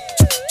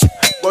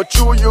 But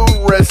you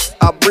rest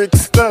at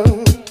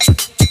Brixton,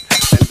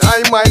 and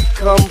I might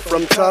come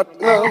from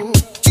Tottenham,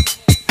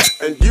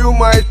 and you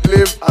might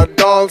live at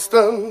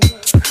Dalston.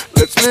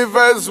 Let's live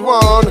as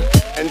one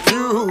and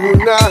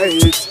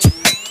unite.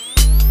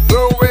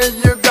 Throw away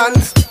your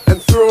guns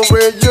and throw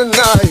away your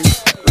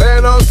knives.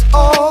 Let us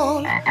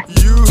all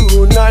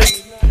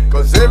unite,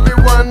 'cause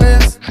everyone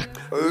is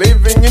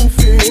living in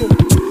fear,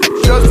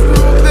 just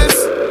through this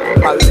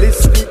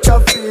ballistic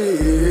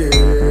affair.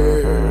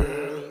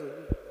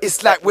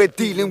 It's like we're we're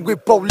dealing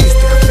with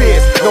ballistic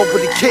affairs.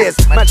 Nobody cares,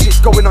 man, shit's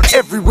going on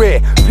everywhere.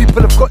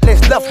 People have got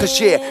less love to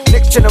share.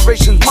 Next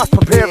generations must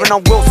prepare, and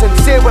I'm well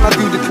sincere when I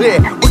do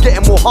declare we're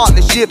getting more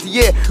heartless year to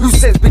year. Who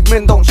says big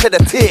men don't shed a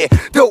tear?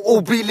 They'll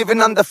all be living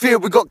under fear.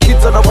 We got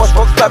kids on the wash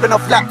box grabbing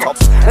off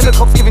laptops, and the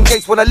cops giving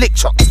chase when I lick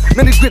shots.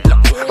 Many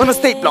gridlocks on the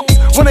state blocks.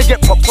 When I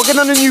get props, working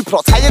on the new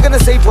plots. How you gonna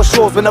save what's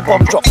yours when the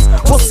bomb drops?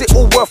 What's it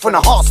all worth when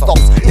the heart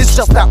stops? It's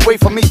just that way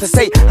for me to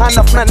say.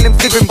 Enough man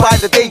lives living by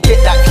the day, get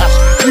that cash.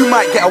 You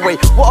might get away.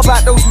 What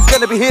about those who's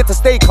gonna be here to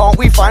stay? Can't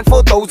we find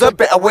for those a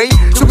better way?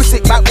 Do we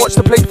sit back, watch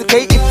the place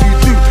decay? If you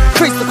do,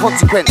 face the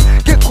consequence.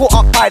 Get caught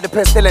up by the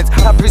pestilence.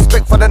 Have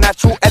respect for the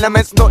natural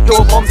elements, not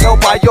your bombs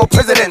held by your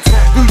presidents.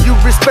 Do you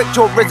respect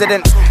your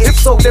residents? If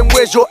so, then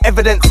where's your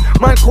evidence?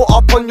 Mine caught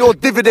up on your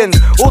dividends,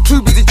 or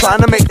too busy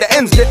trying to make the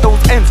ends, get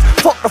those ends.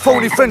 Fuck the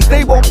phony friends,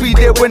 they won't be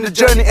there when the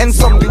journey ends.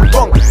 Something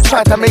wrong,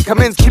 try to make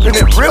amends, keeping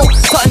it real.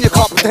 Something you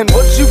can't pretend.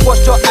 Once you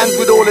wash your hands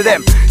with all of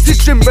them,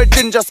 System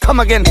brethren just come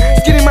again.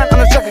 Skinny man on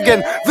the track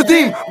again.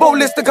 Vadim,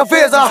 ballistic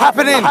affairs are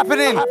happening.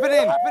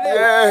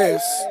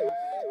 Yes.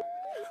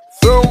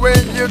 Throw away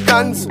your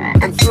guns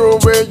and throw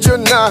away your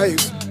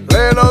knives.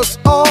 Let us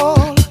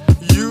all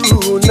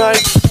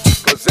unite,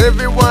 'cause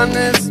everyone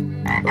is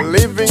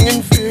living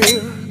in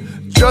fear.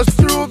 Just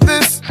through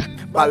this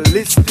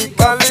ballistic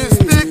affair.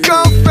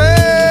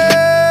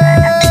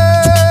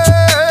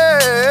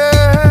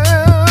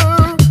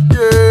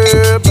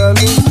 Yeah,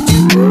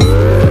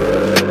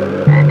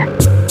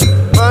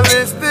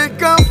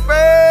 ballistic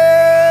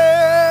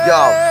affair.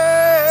 Yo,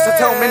 so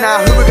tell me now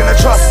who we're gonna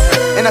trust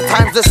in a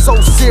times that's so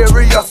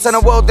serious, in a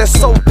world that's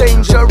so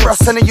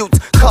dangerous, and the youth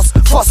cuss,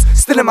 fuss,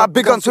 still in my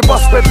big guns we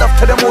bust, spread love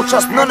to them all,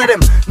 trust none of them,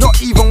 not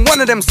even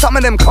one of them. Some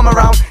of them come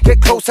around, get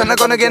close and they're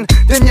gone again,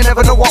 then you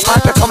never know what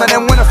might become of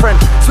them. When a friend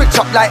switch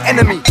up like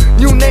enemy,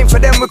 new name for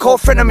them we call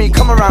frenemy.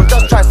 Come around,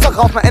 just try suck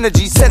off my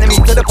energy, sending me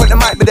to the point that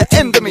might be the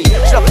end of me.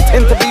 Should I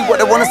pretend to be what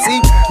they wanna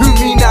see? Who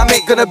me now, I'm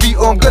ain't gonna be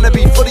or I'm gonna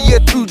be for the year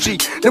 2G.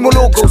 Then we'll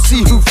all go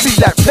see who feel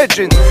like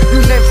pledging.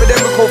 New name for them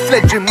we call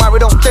fledging. Why we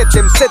don't dead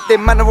them, said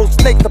them, man, they're all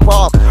snake the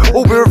past.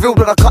 All be revealed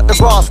when I cut the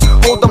grass.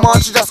 Hold the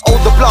march, just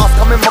hold the blast.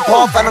 Come in my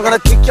path and I'm gonna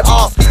kick your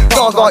ass.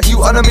 Dog got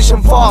you on a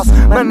mission fast.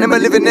 Man, them are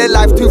living their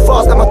life too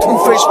fast. I'm a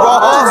two-faced raw.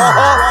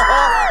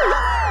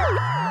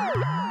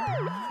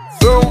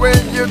 Throw away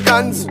your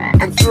guns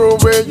and throw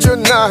away your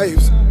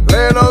knives.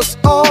 Let us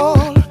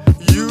all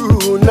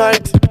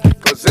unite,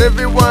 'cause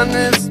everyone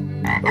is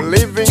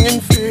living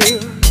in fear.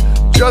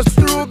 Just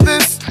through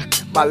this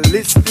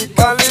ballistic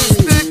affair.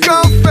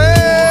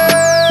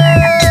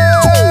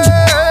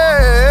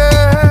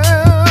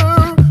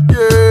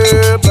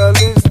 Yeah,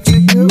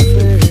 ballistic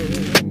affair.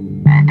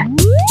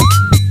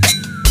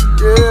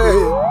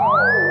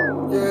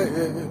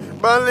 Yeah,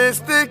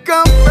 ballistic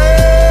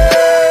affair.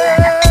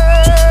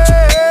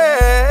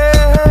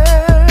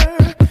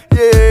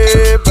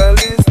 Yeah,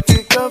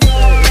 ballistic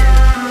affair.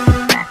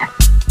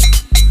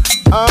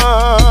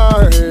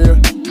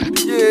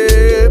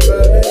 Yeah,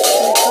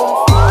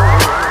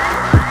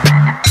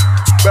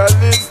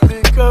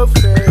 ballistic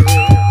affair.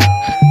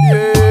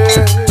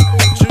 Yeah,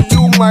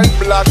 you might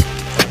black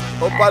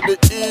up at the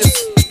east,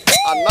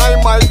 and I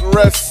might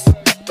rest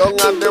down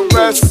at the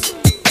west.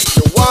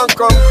 You want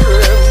come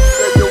claim,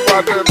 say you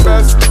are the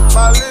best.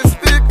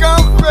 Ballistic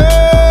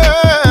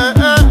affair.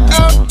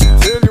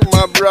 Tell you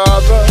my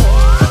brother,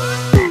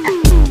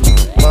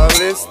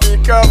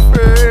 ballistic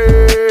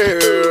affair.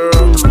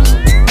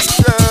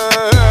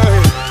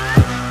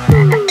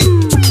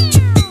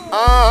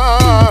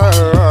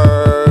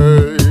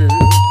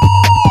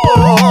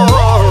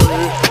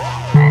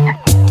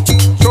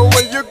 Throw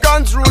away your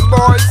guns, rude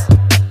boys.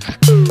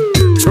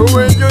 Throw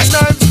away your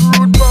knives,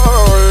 rude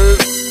boys.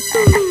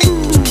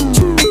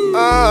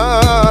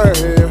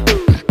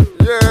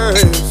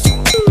 Yes.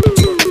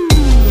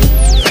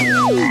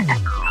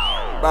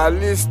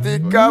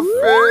 Ballistic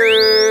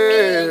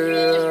affair.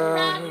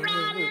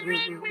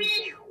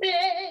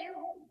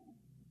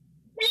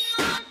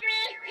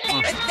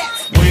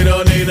 We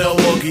don't need no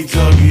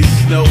walkie-talkies,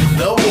 no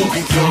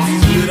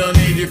walkie-talkies. We don't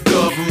need your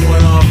coffin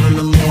went off in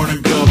the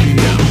morning coffee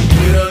now.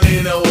 We don't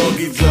need no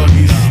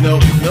walkie-talkies, no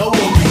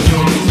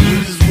walkie-talkies. We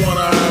just want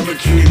our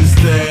arbitrary to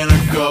stay in a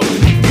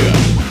coffin and go.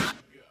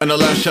 And the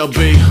last shall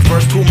be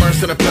first to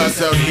immerse in a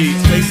pass-out heat,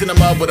 facing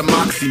him up with a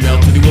moxie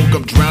melt, and he woke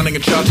up drowning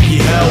in tchotchke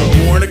hell.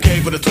 War in a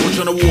cave with a torch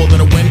on the wall, then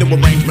a window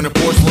arrangement of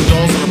porcelain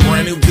dolls on a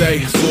brand new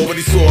day. Saw what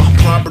he saw,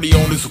 property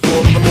owners who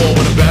crawled in the mall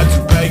with a bad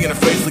toupee and a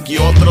face like he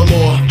authored the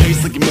law,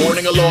 pace like you're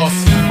mourning a loss.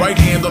 Right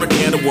hand on a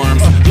can of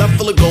worms, left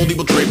full of gold he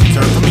will drape a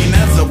turn. For me, and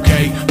that's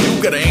okay.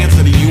 You got an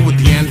answer to you at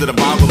the end of the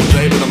Bible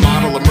day, but a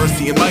model of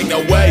mercy and might no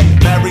way.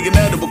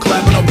 Marionette will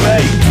clap and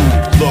obey.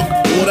 Look,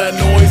 all that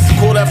noise,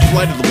 call that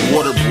flight of the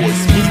water boys.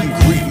 Meet and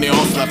greet and they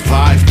all slap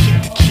five,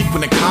 cheek to cheek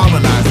when they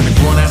colonize. And a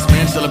grown-ass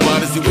man shall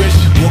abide as he wish.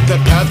 Walk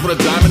that path with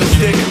a diamond and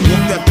stick.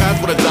 Walk that path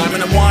with a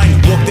diamond and wine.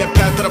 Walk that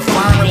path to the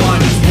firing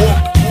line. Just walk.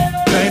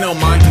 Pay no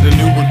mind to the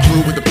new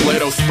recruit with the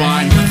Play-Doh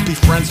spine. Let's be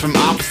friends from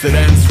opposite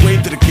ends.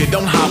 Wave to the kid,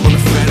 don't hop on the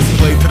fence.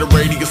 Play to the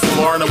radius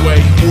far and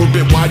away.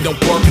 Orbit wide, don't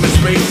park in his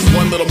space.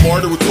 One little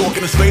martyr who talk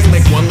in his face.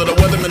 Make one little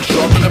weatherman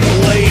sharpen a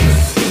blade.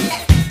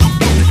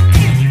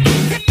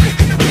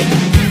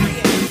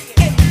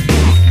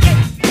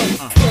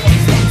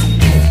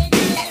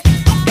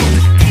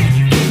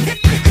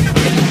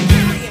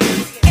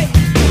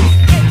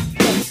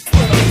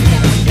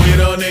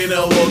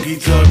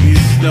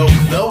 Walkie-talkies, no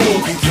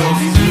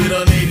walkie-talkies. We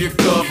don't need your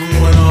call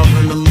from 1 off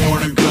in the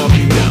morning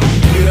coffee now.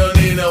 We don't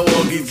need no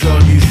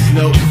walkie-talkies,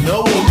 no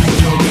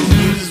walkie-talkies.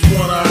 We just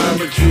want our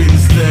arbitrary to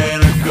stay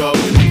in our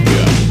coffin and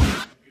go.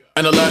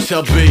 And the last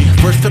shall be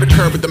first to the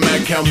curb with the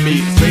mad cow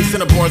meat. Facing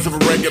the bars of a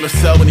regular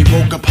cell when he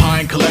woke up high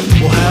in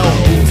collectible hell.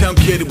 Town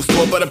kid who was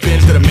taught by the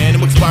binge that a man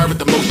who expired with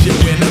the most shit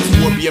win. That's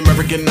warpy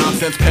American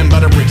nonsense penned by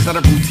the rich, not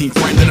a routine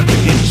friend at a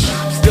pinch.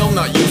 Still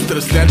not used to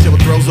the stench, it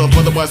throws off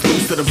otherwise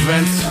loose to the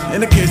vents. In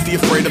the case the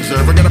afraid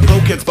observer got a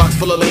pro kids box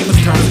full of lamest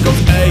terms. Goes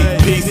A,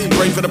 peace,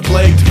 pray for the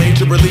plague to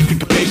major relief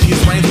and capacious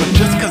range. But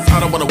just cause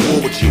I don't wanna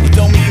war with you, it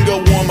don't mean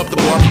go warm up the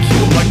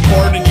barbecue. I'm like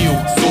pardon you,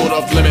 sort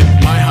of limit.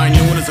 My high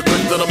noon is a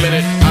quick little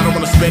minute. I don't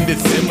wanna spend it,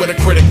 sin with a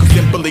critic who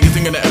simply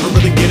isn't gonna ever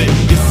really get it.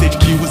 This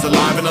HQ is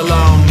alive and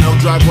alone. No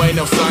driveway,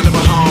 no sign of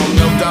a home.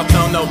 No dial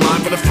tone, no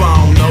line for the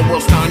phone. No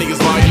world's tiny is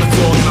lying a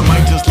song. And I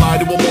might just lie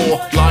to a more.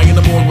 Lie in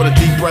the morgue with a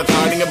deep breath,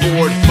 hiding a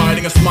board.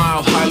 Fighting a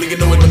smile, highly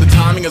annoyed when the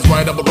timing is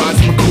right. I will rise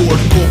from a chord.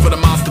 Cool for the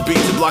monster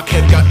beats. The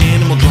blockhead got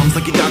animal drums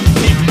like he Dr.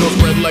 Teeth. Goes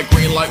red like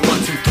green light,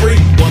 1, 2, 3.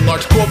 One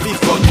large coffee,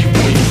 fuck you,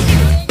 please.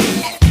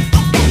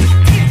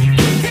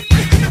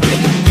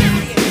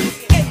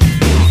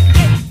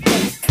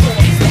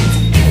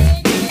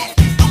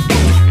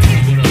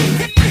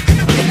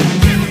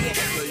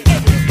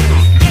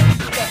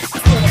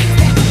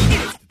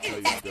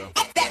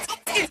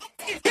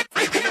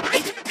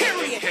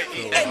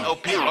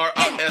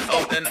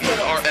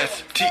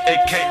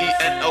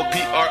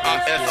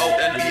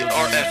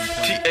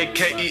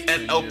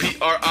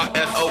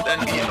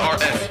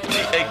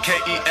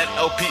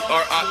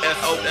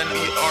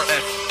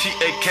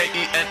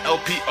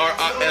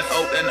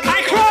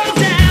 I crawled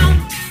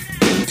down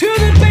to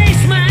the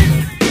basement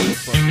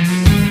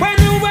when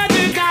the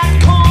weather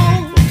got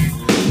cold,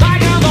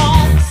 like a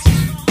lost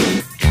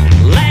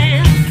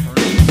lamb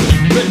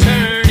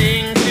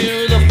returning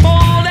to the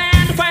fold.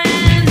 And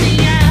when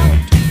the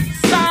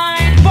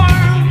outside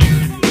world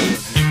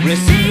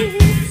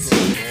recedes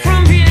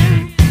from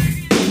view,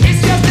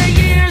 it's just a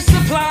year's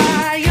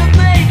supply of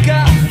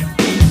makeup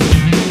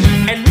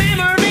and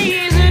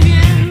memories of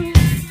you.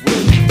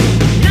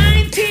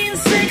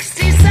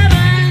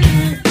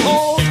 1967,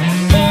 cold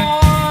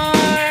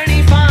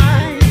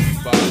 45,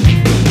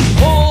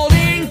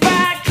 holding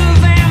back the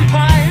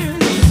vampires,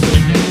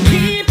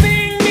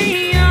 keeping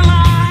me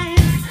alive.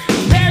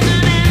 There's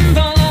an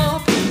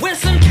envelope with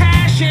some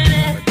cash in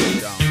it,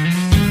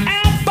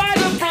 out by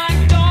the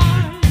front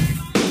door.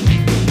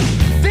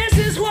 This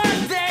is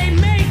what they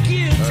make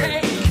you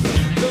take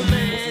the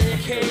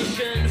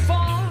medication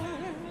for.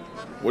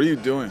 What are you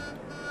doing?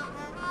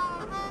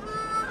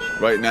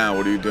 Right now,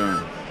 what are you doing?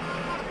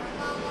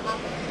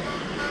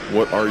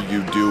 What are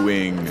you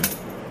doing?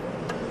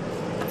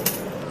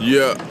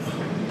 Yeah.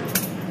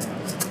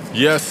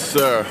 Yes,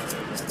 sir.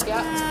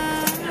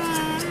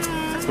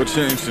 Put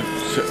change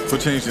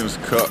in his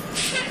cup.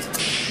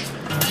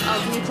 Oh,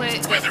 can you play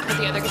it with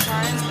the other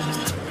guitar in? I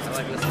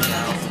like listening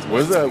out.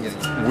 What is that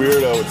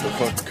weirdo with the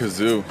fucking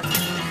kazoo?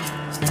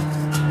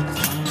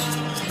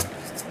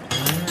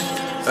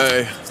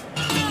 Hey.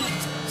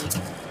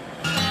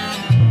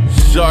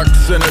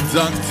 Sharks in a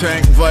dunk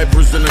tank,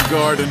 vipers in the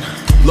garden.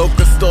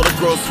 Locusts stole the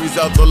groceries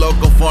out the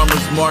local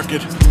farmer's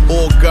market.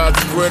 All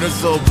God's critters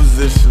hold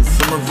positions.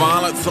 Some are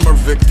violent, some are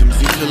victims.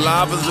 Each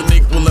alive is an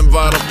equal and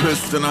vital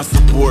piston I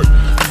support.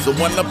 So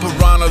when the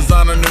piranhas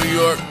on New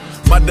York,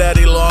 my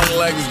daddy long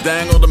legs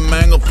dangle the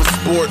mangle for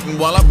sport. And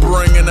while I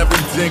bring in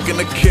every dink in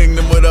the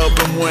kingdom with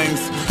open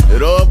wings,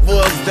 it all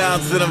boils down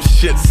to them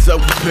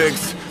shit-soaked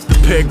pigs. The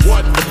pigs,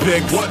 the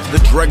pigs, the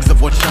dregs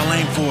of what y'all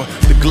aim for.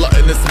 The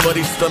gluttonous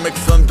muddy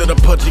stomachs under the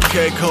pudgy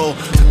cake hole.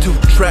 The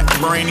two-track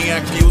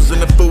brainiac using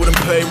the food and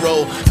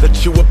payroll that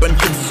chew up and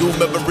consume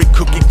every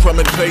cookie, crumb,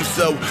 and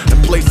peso,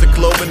 and place a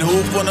cloven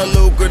hoof on a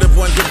lucrative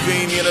one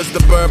convenient as the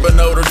bourbon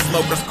odor.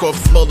 Smokers cough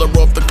smolder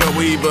off the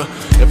cohiba.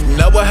 If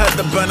Noah had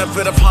the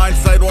benefit of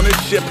hindsight on his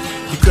ship,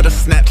 he could have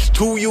snatched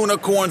 2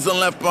 unicorns and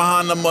left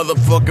behind the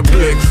motherfucking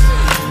pigs.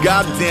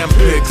 Goddamn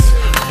pigs,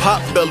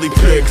 pot-belly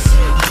pigs,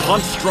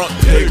 punch-drunk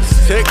pigs,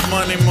 take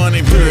money,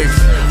 money pigs,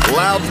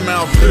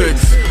 loudmouth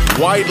pigs,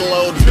 white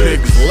load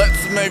pigs.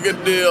 Let's make a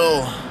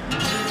deal.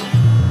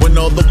 When when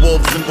all the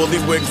wolves in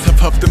woolly wigs have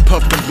huffed and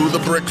puffed and blew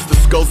the bricks. The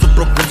skulls of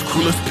Brooklyn's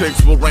cruelest pigs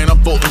will rain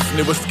on Fulton's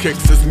newest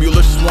kicks. As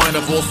mulish swine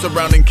of all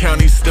surrounding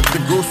counties stiff the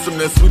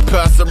gruesomeness. We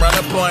pass around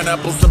the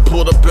pineapples and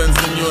pull the pins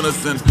in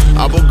unison.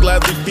 I will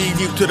gladly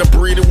feed you to the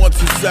breed who wants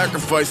you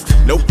sacrificed.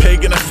 No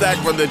pagan or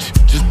sacrilege,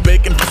 just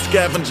bacon for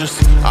scavengers.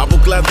 I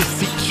will gladly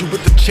seat you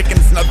with the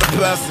chickens, not the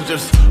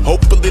passengers.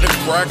 Hopefully the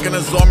crack in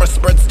his armor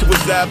spreads to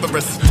his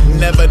avarice.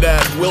 Never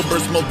that,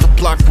 Wilbur's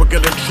multiply quicker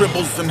than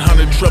triples and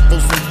 100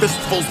 triples and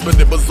fistfuls, but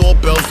it was all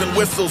bells and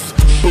whistles.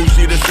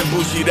 Bougie this and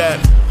bougie that,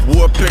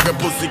 war picker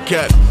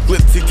pussycat.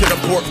 Glitzy to the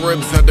pork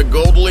ribs, had the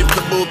gold leaf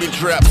the booby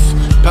traps.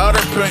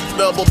 Powder pink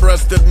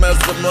double-breasted mess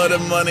of mud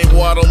and money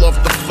waddle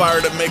off the fire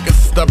to make a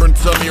stubborn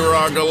tummy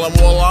roggle. And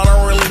while I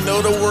don't really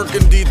know the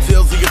working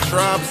details of your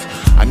tribes,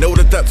 I know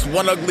that that's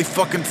one ugly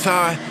fucking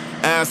tie.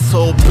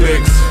 Asshole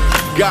pigs,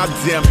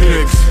 goddamn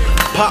pigs,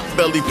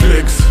 pot-belly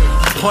pigs,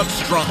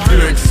 punch-drunk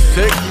pigs,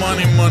 take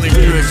money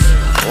pigs,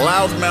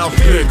 loudmouth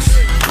pigs,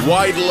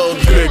 wide-load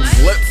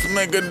pigs. Let's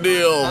make a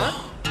deal.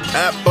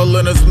 Apple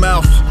in his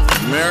mouth,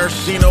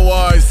 maraschino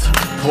eyes.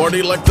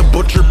 Party like the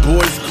Butcher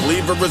Boys,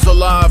 Cleaver is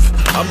alive.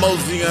 I'm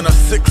mosey in a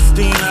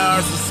 16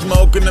 hours of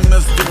smoke in the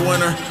misty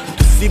winter.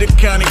 To see the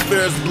county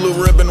fair's blue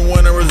ribbon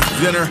winner is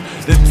dinner.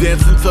 Then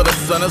dance until the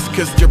sun has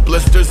kissed your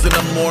blisters in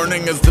the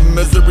morning. As the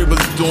misery was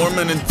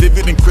dormant and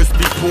divvied in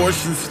crispy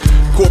portions.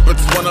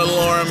 Corporates wanna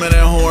lure him and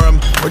whore him.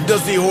 Or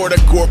does he hoard the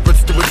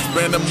corporates to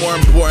expand the more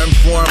important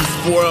forums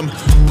for him?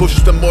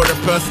 Push the mortar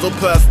pestle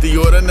past the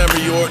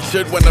ordinary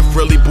orchard. When the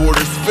frilly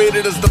border's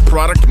faded, is the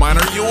product mine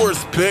or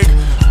yours, pig?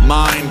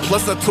 Mine,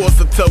 plus I toss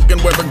a token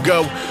where I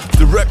go.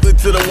 Directly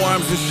to the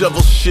worms who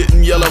shovel shit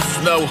in yellow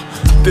snow.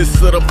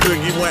 This little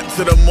piggy went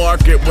to the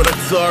market with a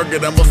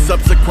target and will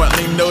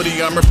subsequently know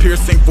the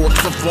armor-piercing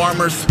forks of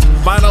farmers.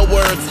 Final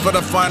words for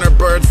the finer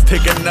birds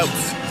taking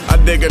notes. I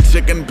dig a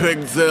chicken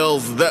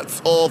pigtails,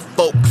 that's all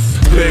folks.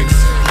 Pigs,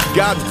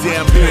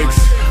 goddamn pigs,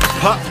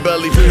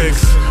 pot-belly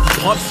pigs,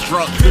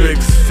 punch-drunk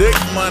pigs, sick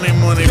money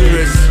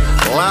pigs,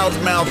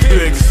 loudmouth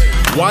pigs,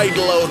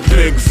 wide-load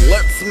pigs.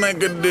 Let's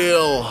make a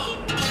deal.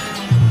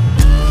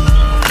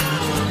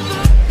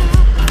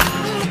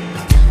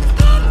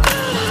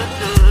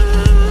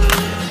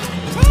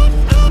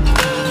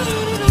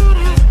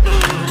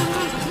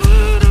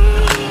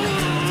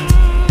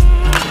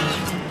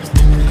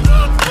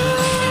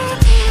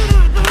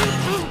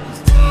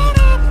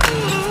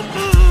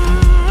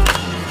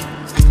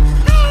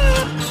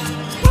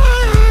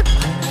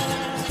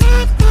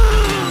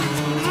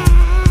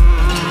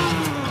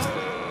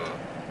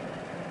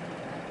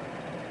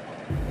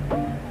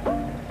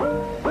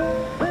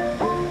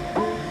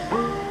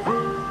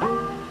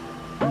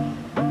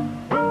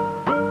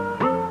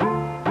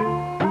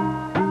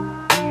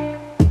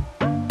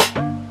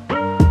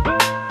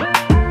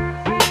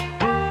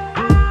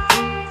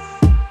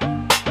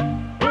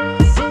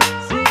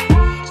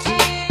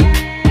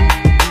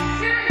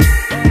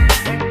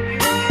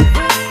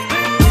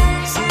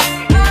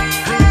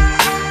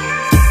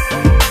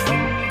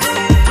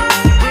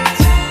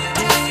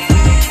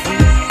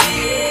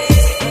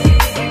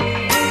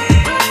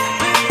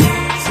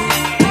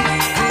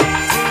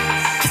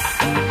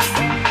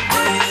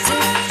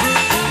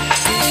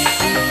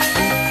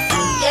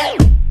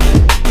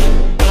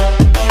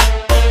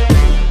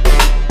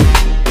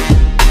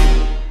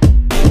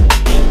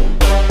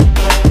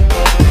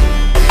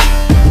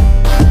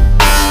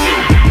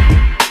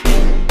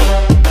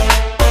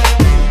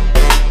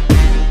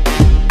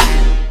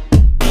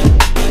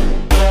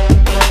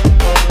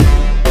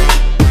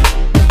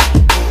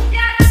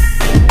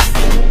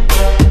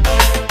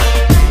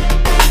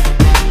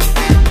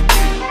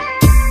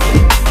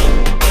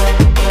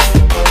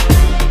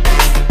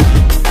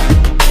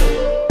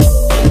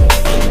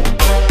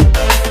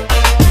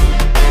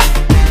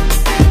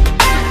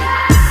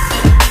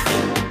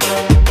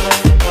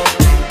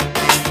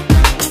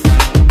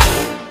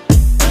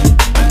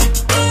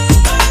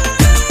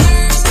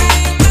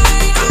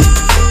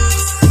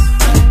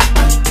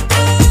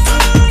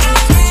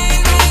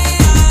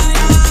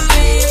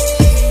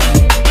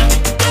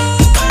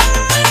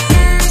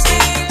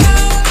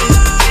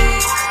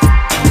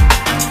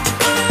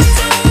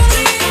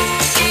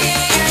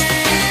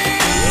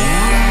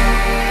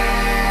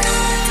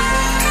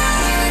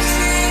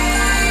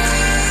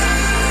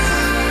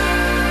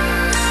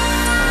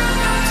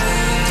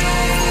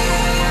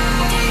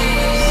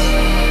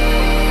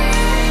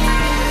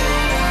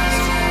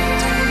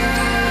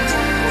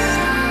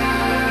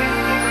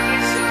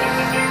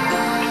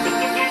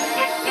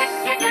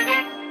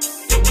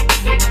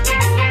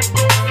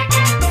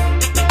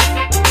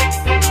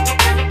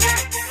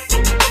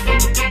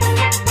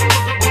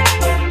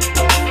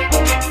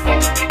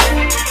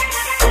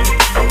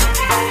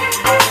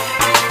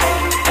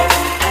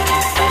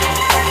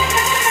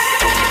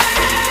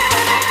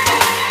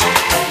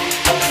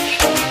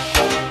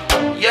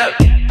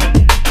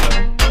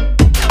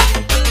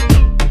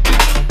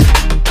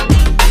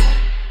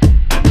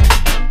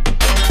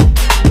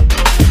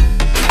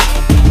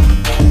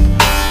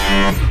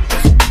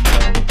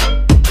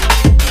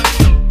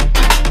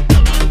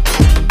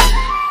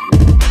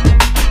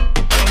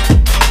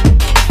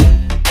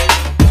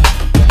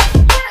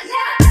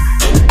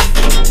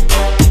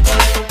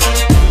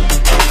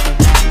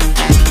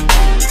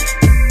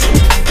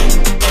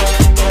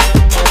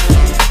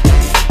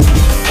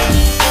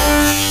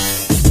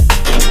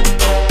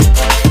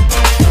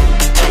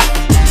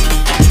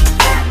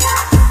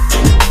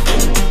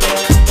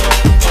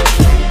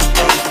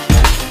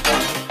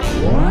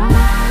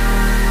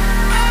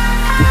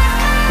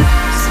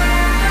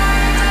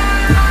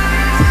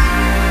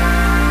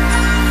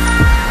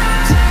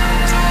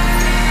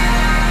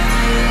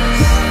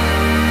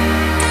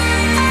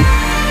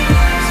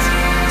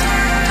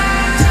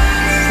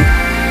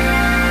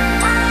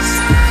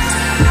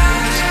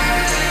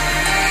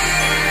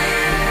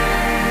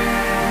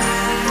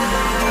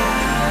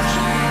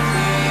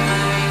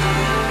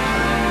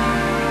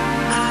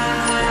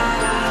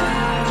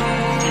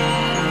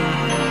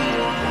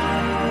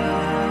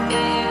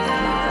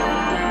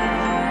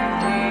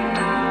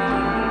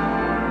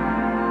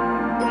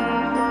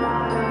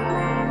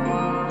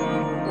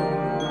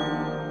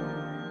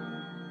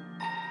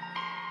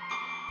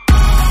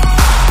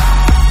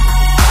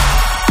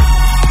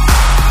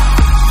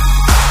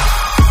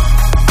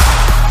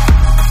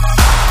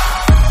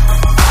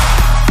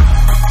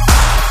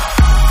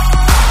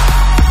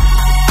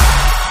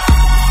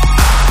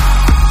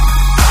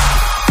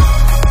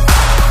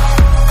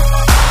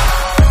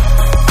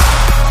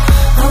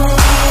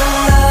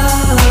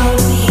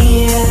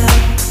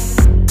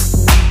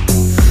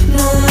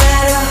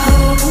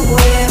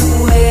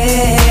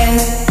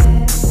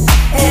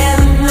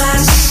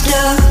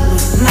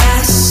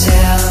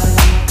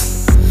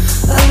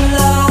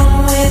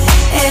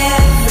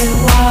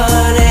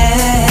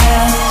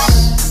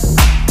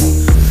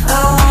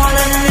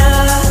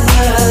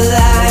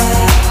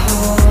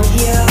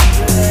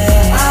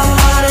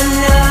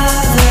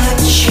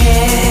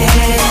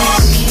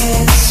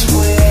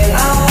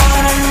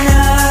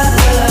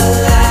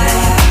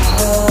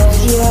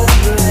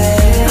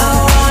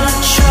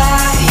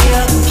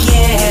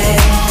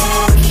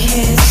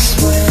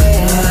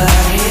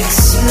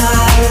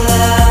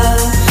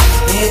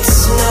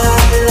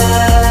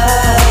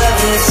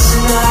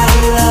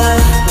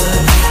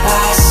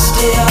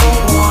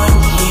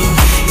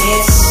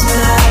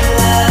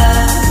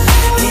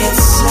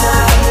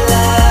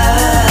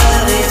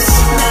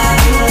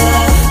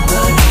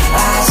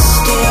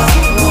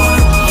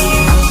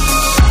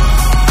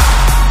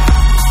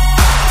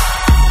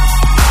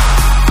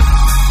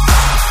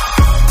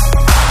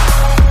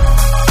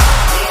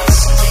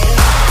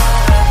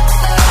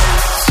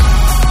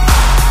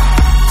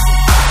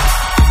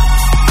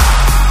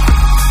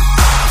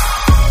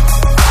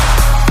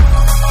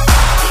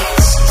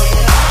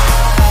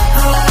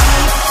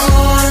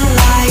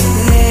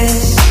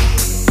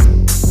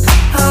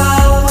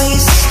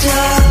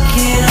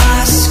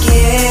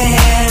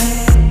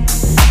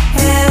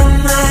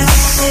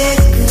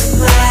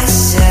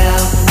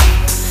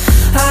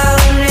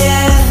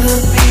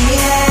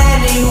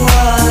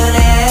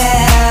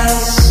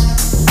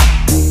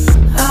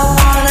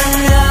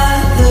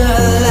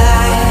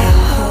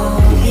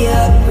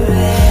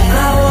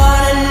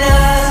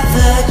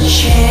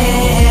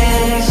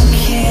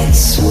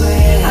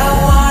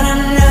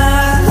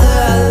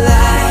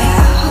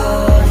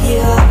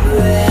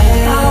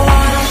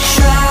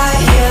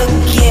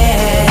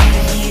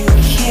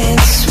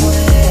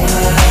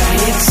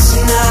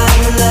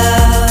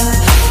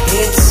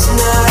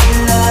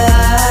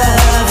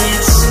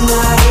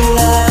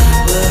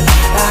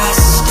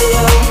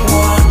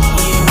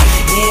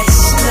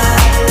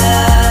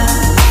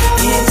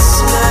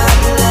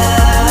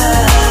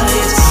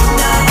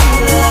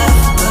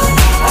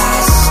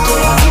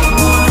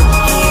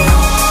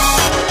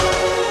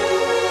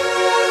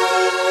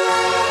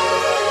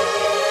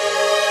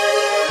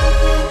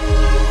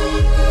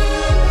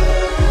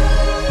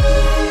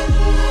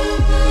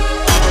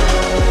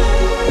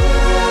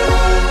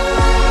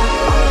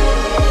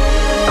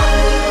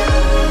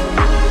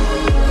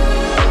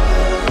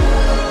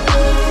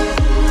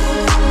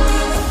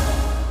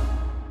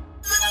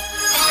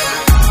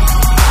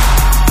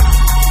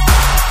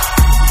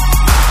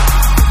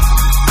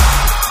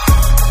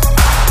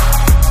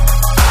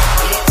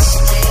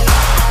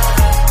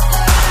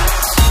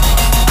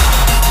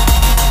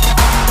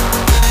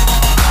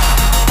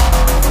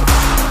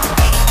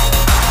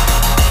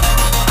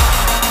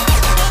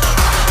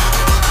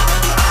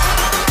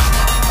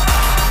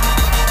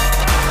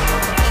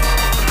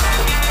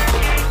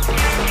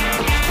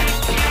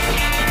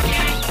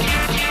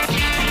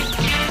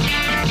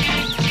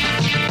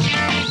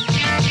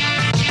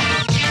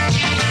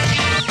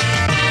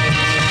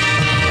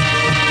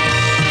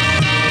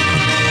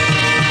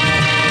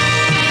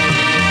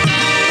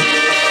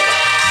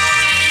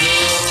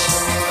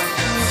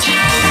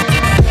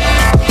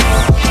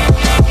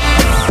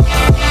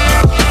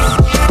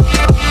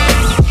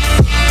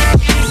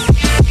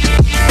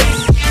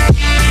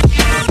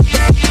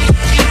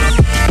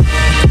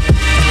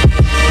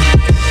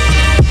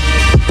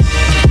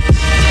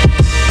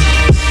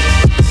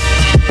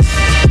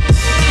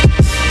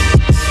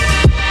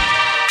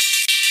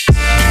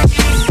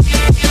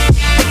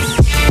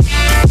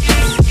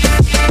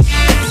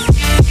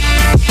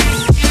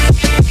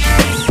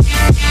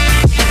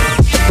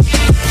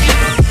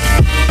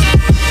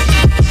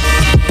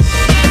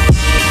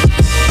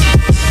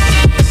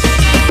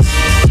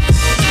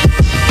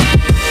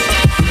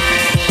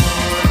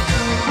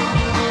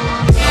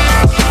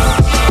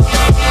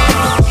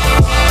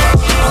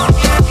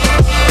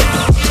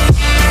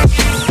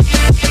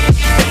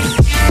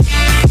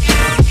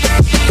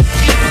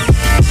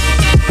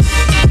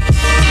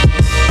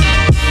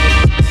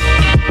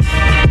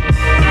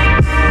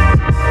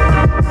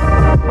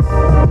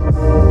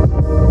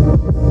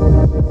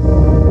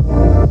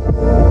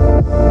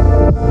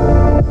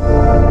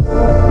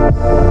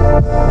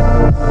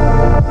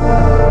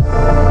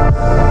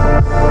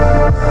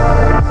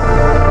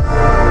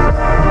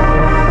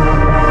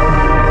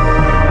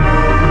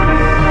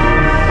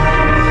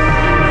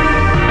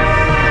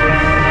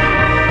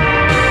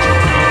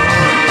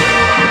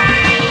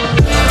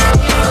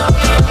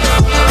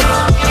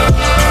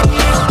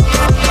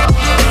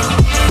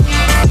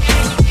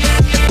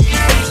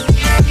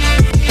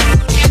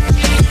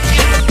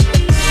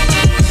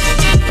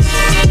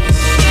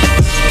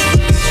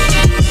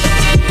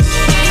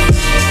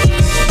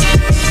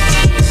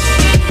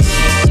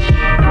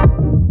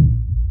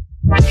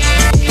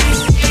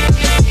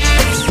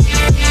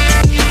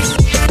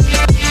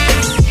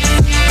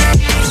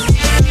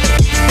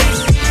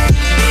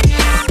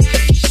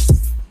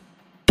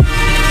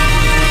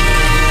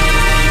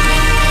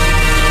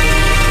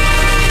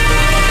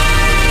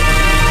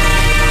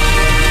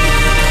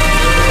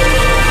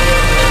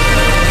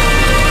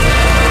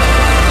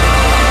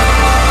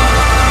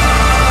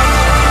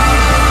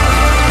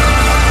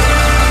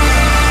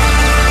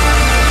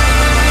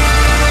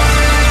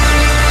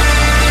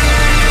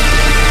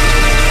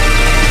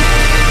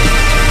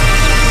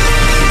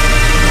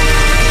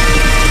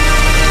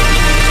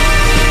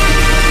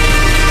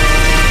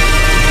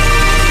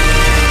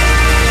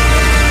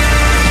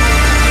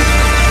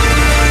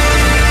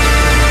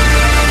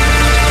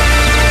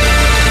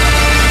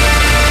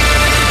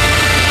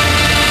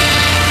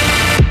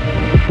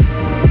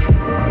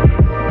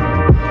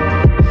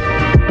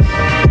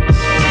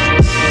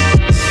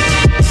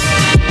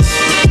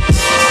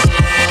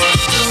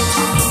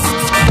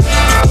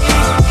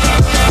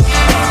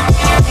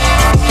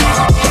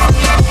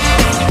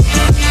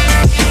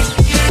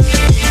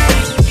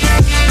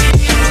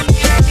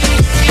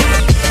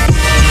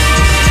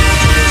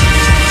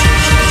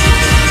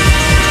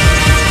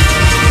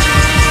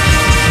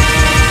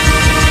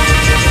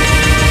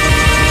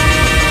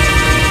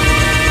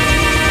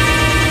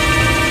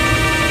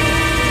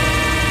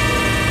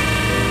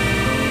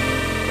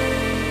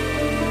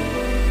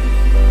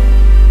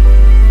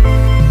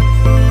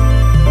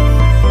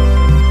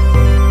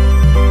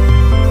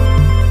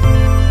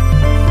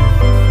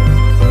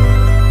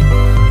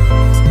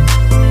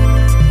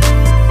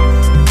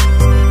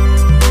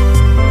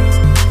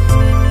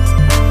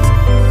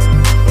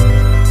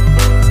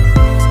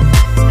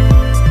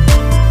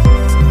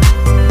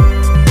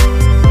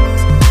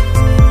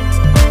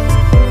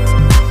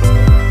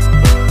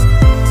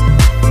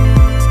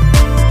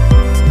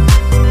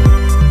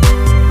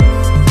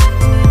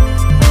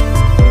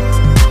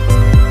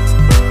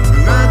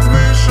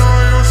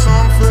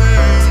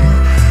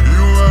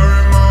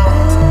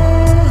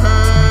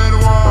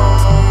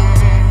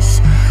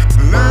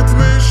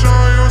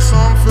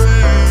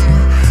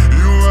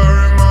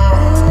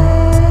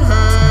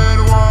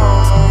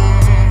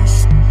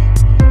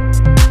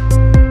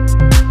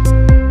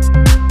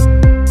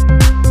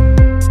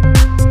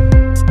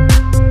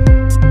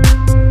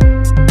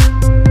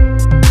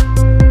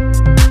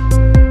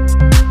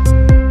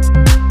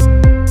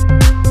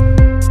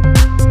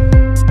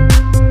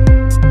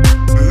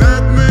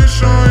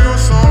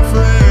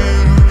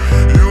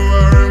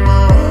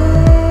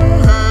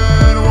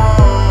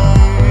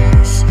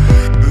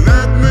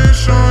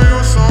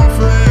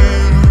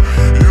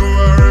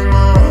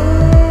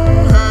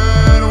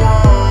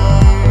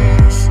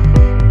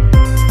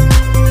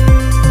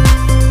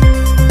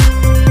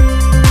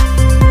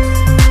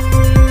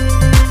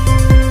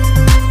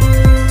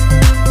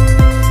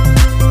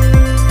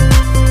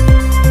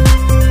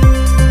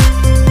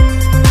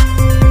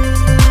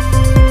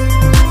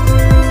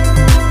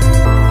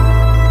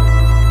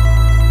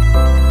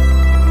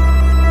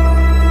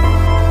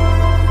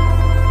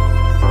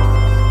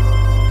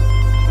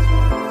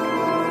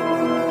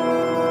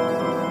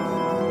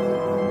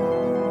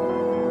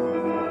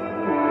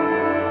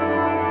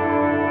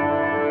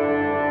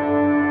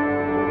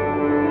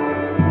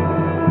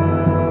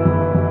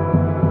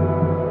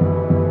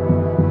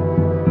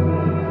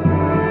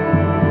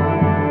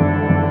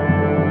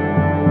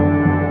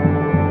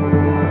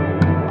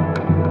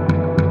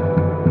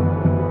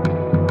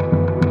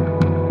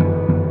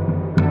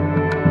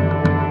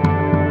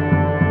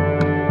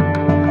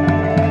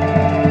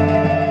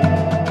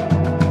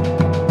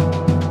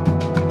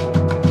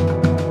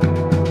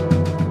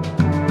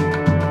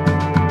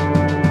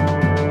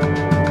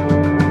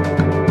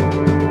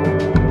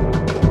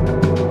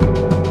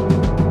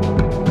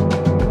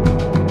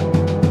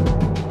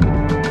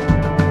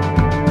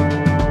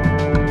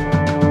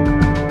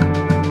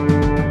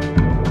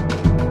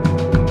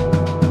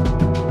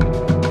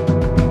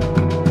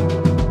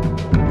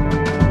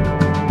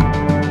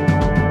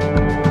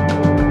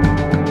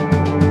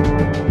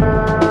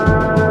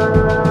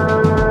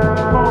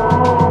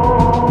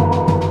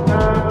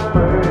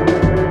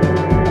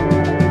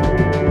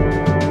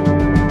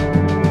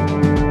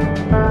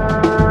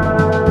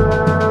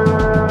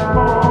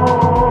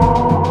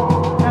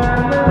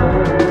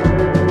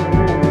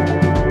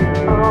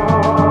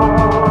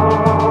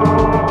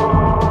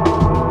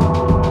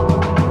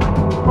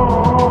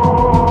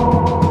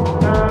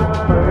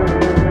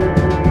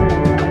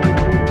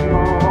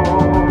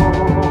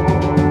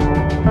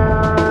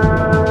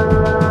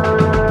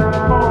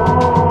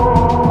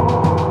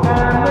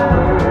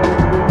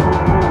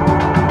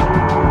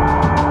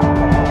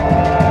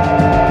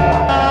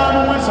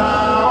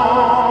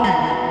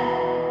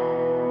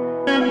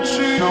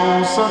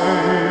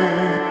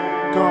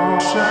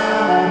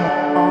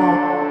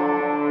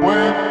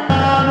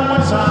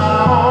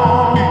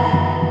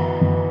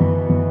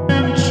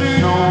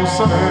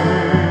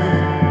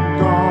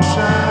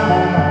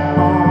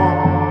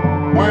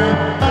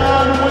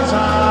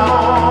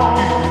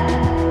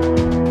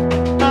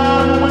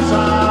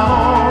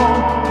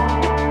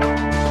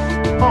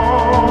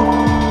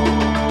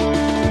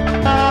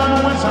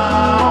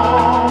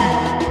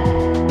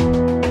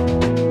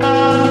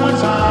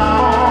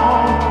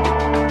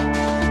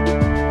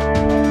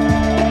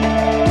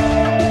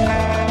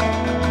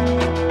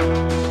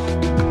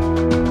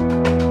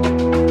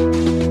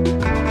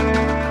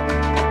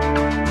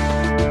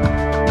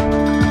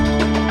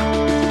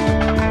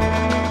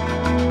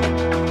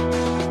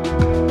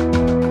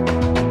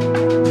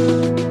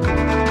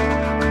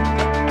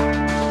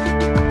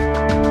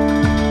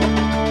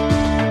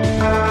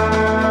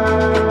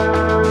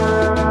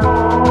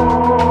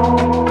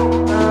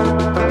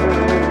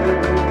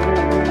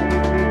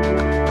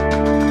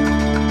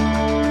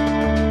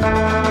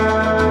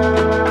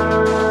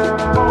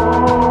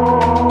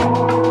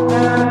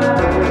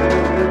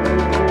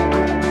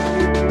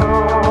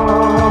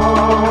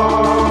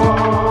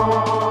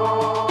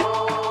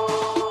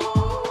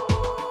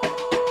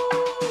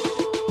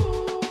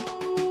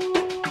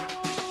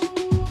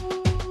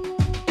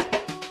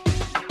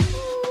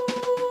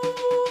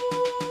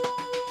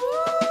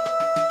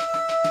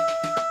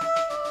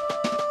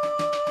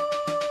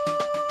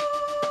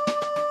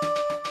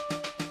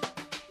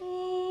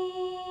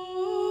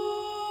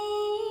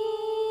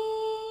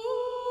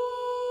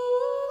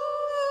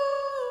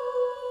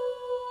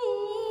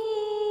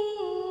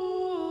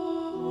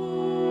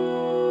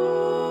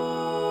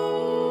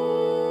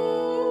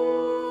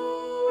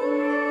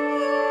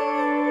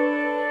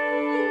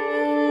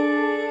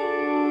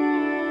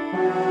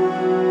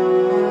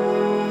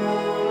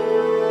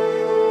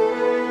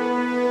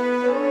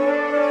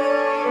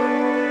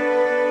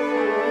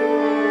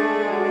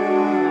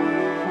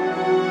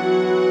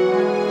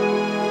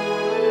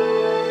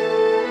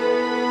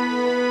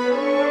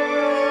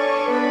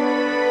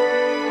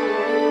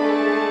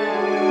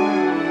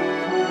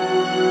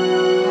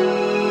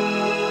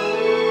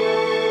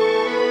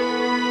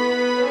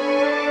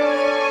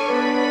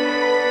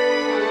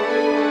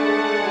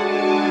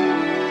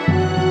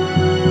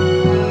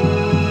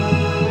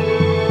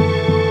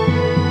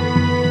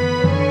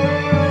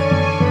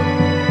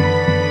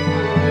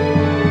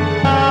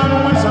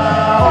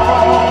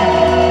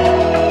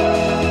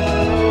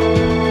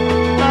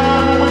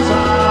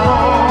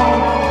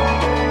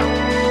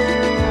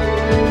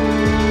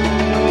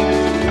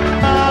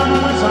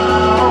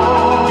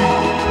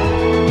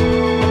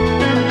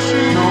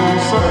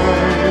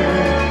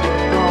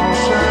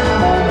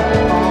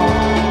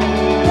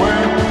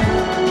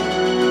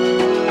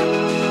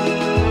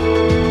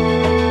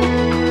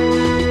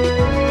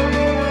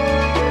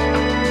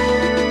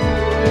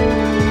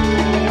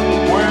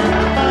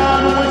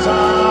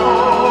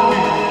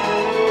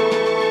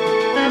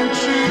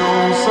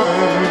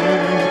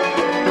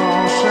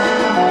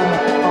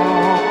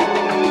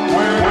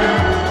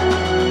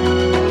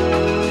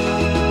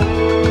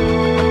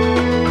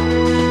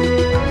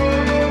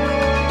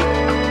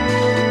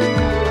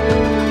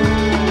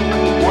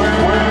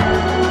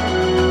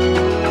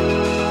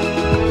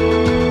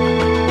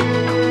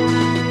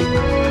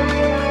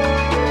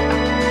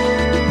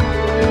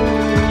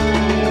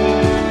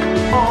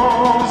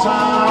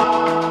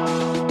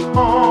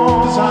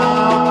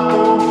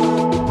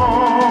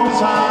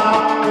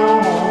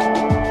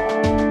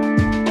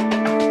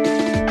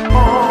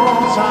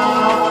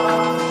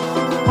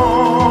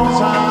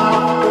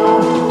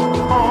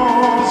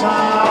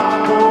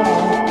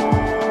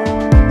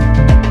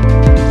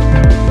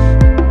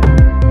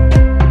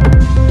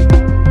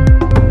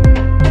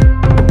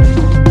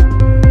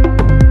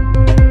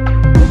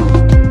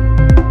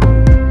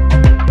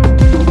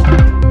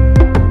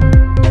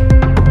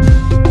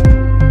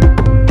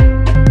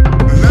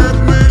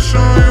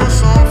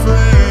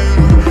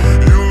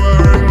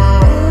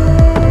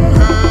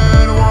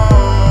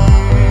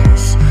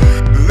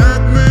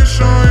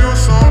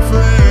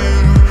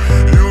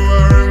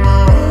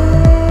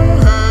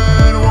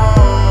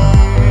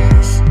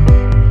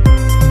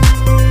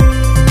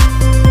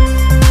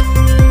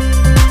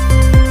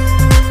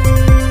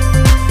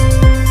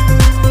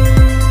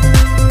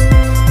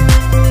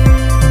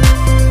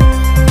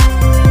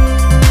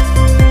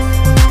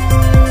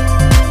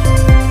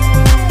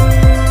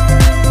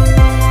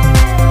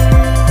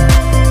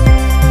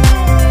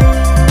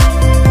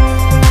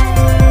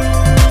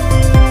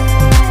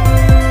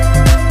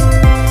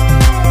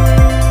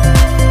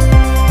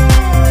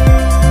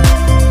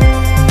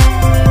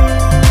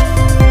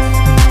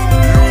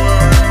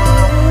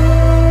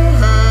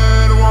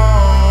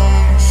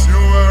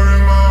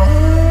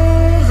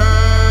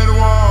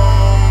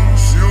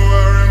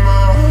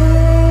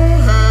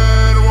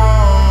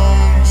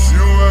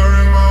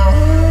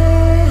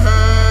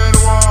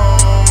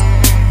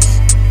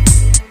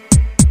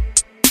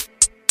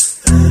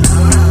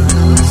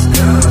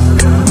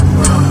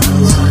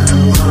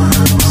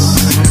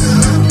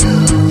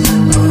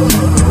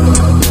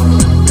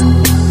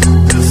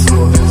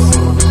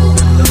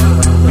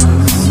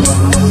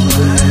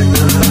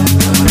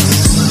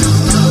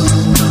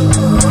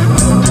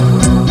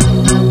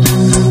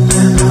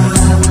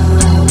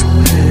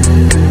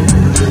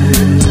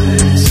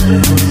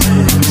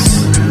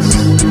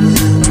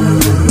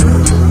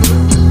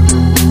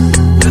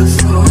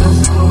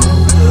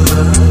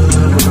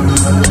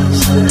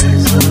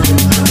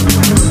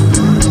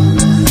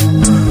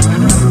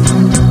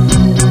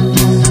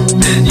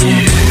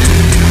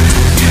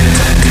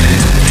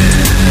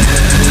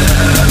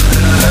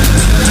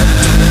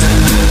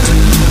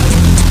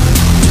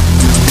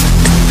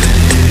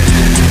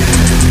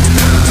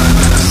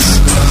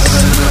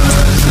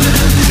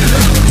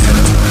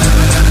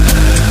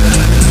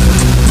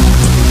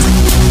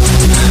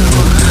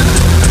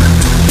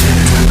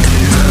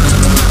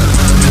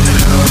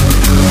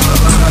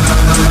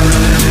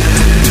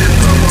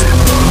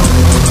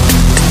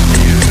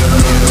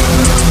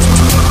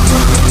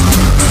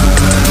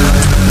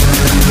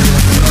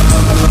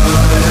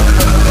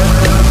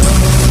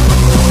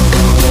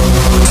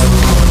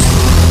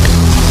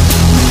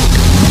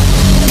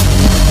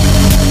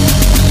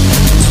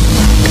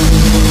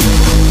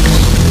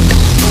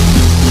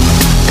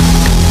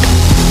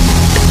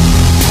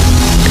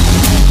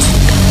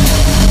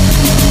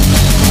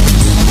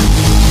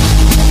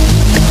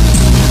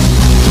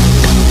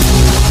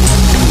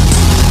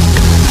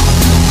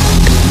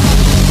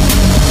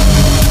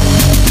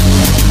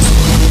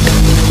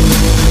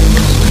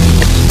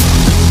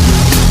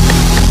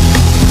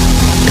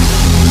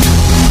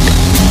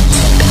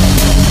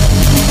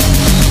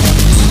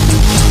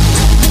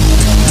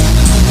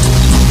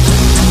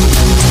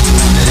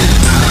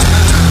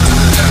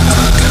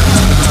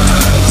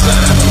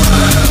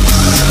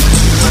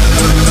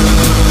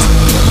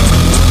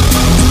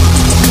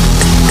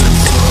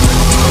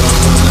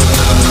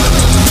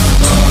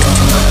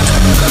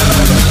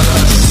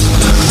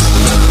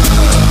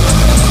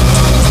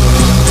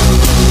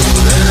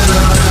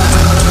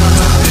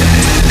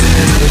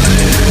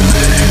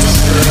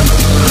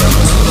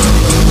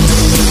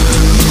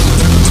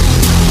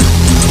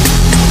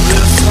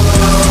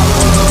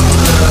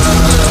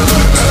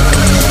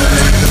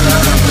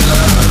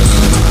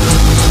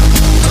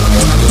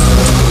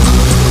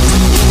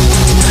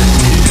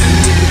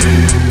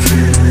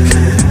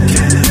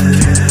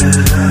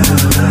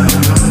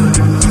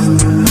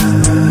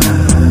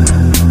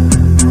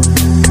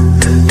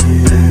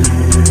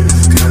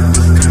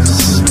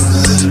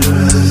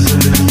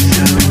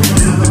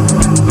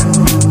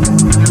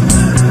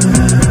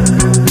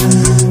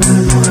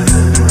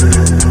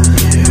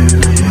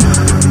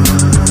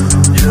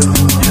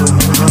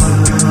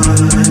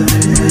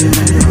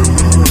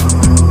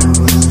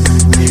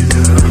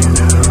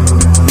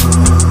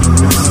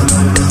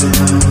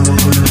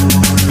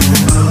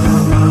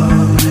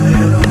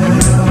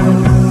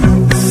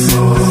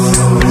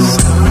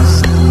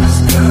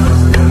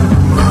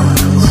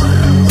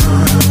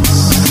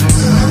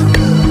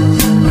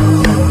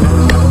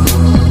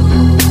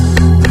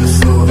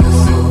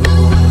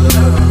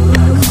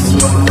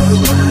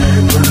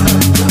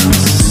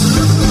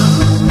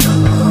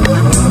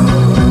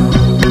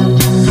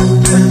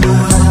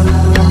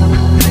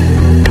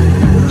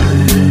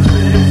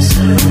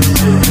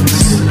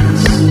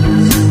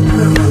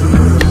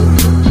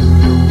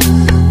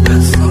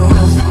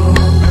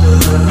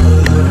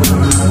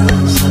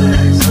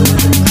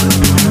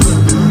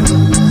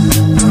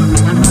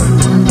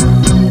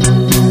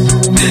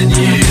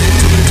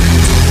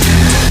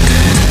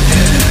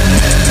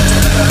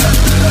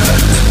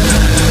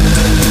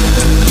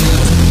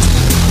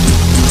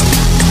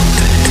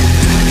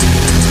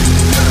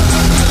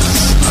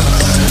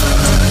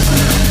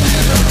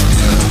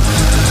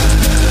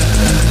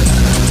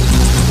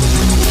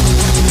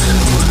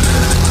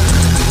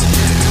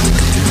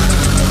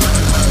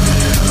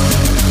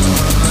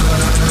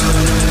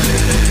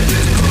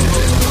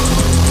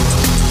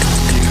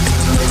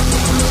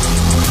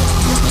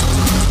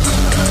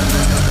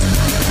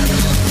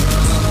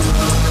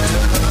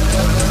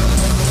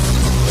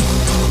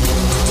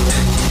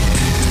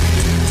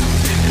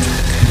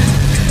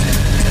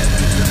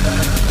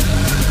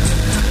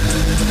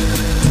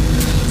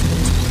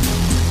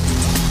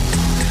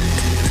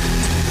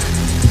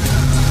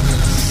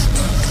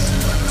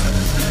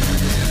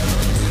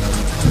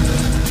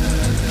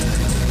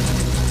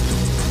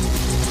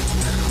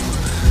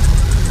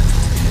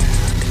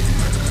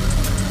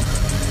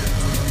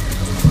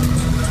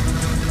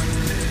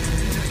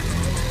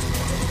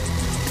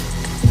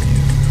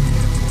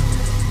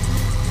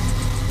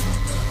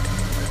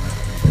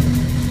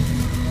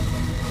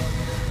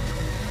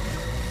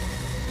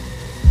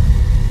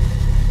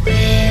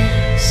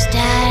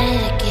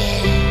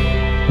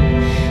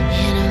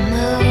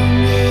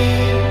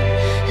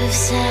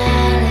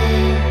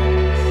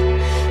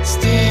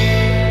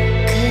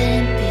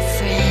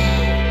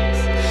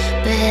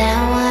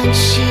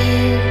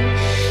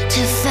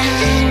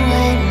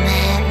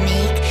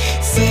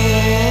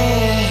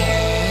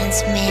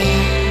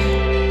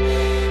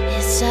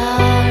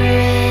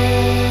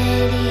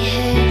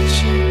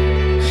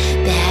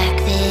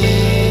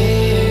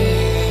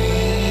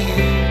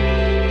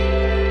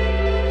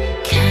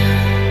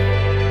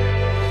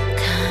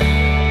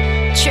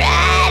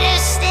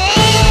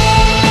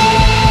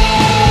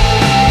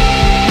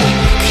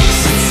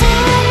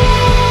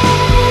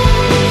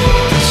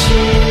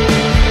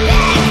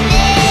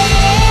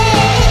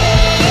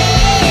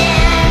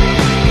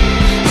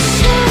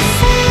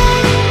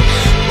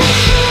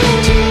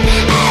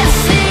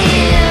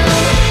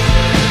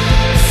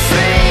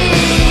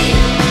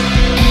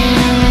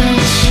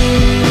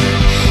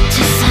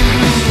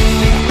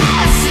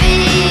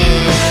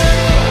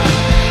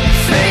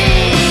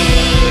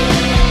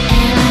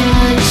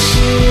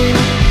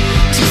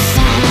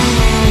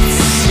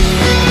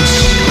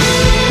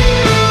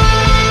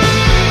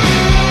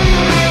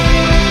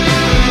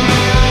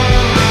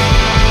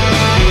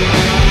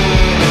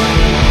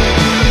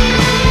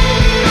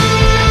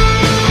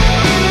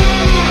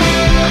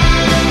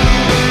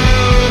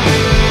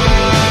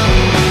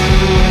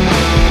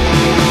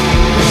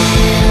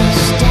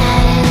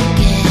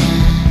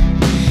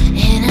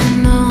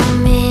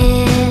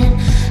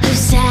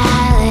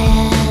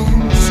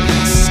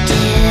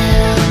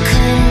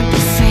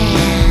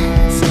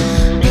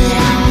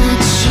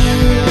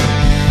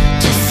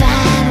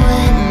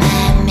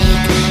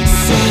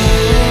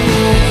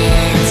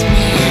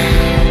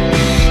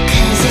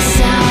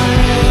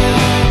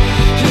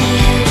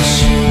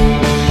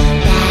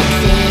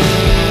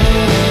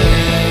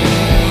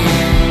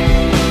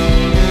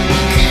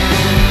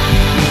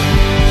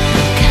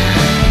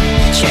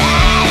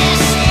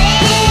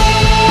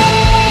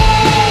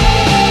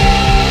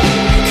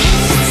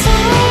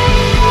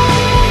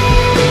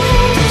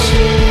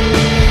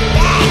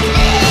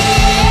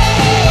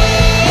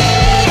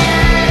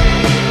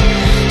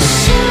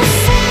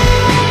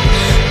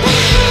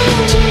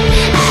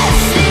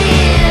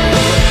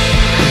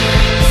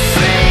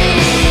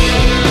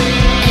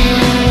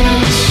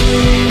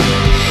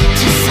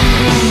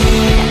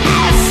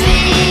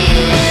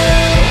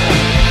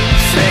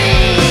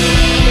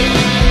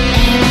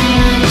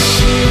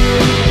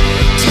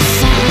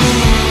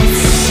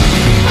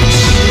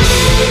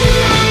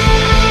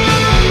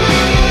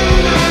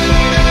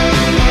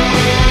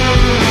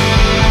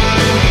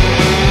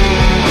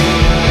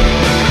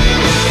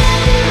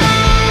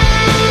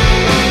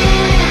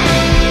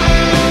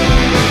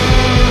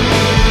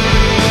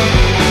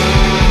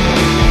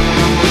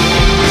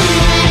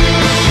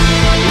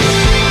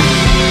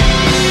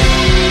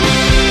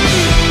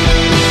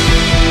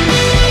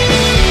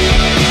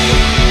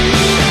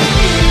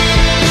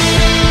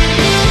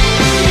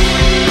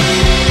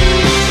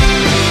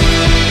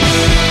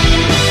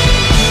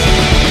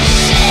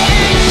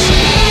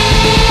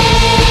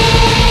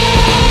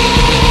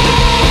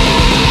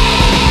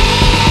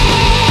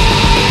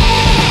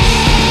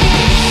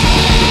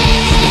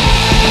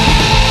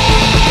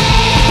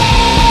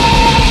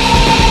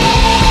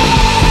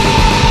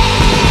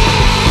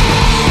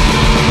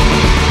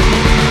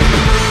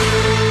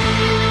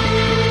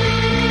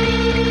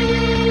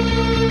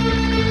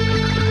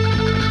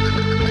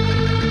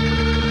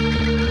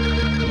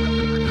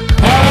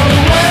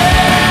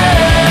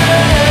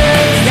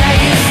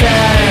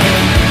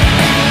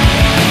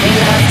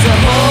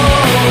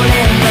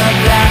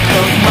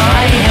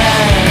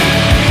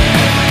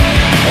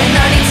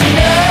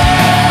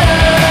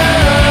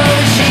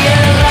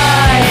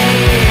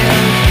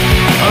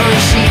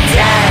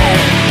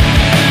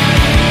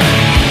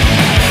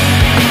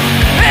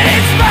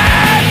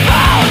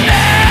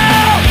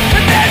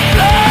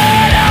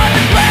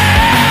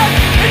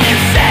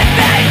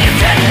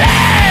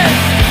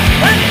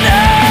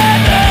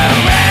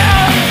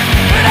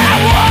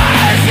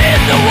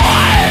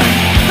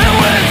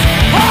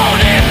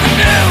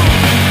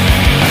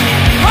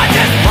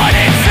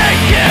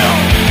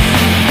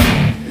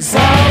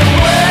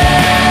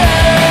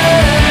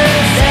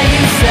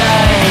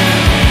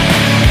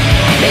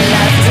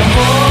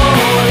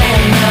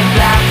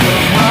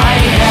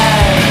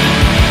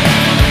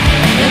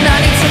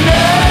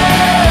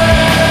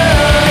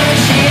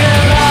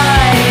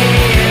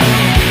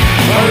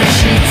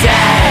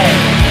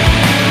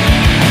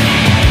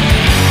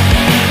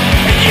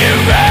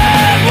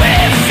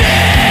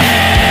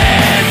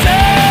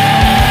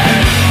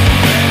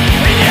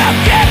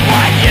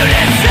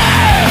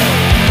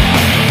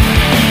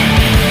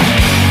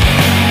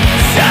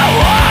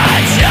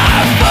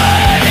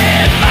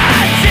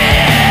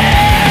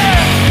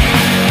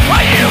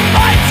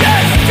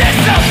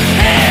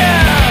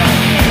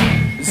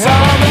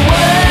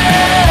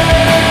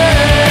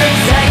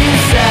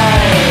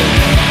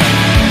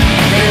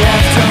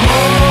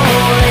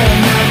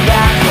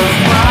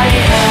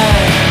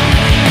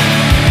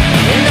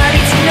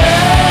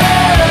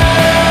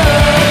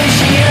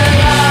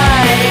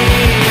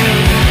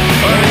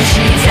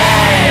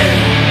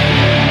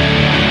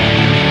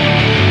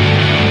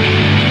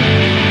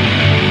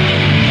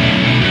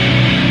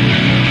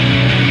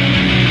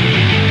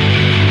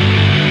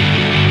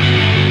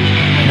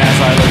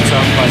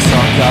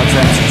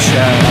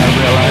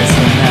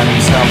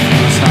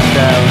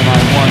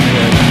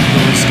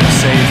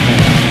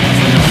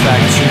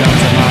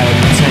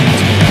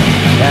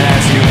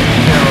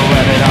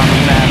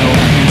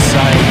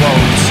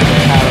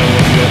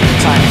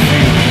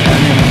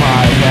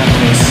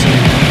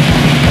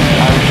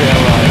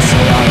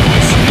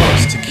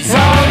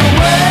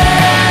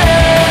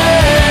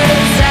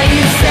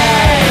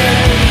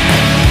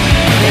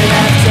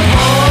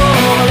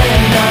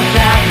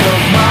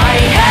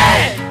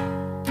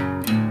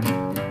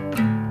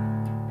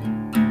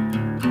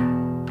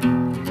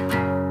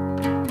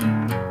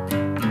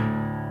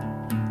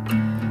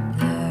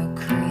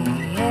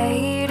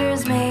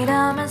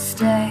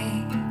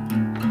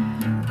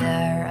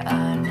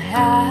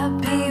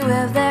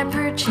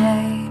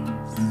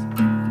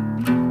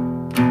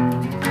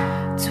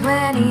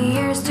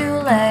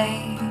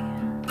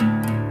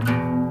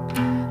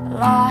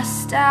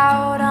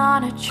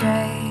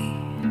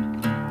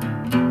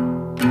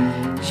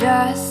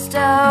 just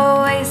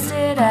a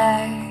wasted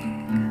egg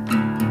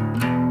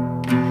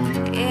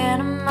in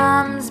a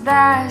mom's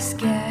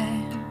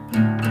basket.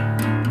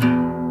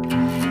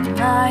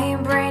 My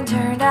brain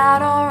turned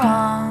out all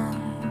wrong.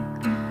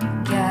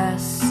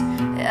 Guess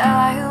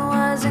I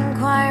wasn't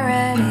quite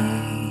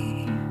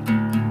ready.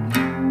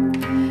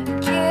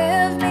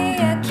 Give me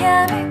a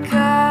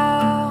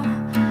chemical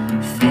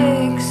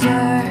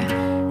fixer,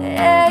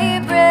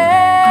 a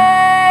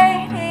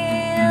brain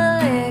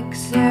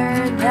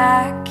elixir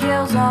that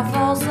kills off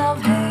all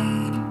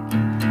self-hate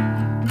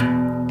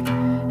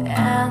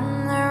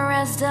and the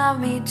rest of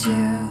me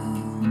too.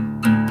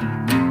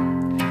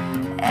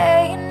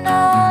 Ain't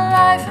no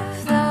life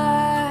of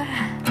the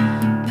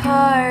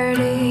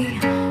party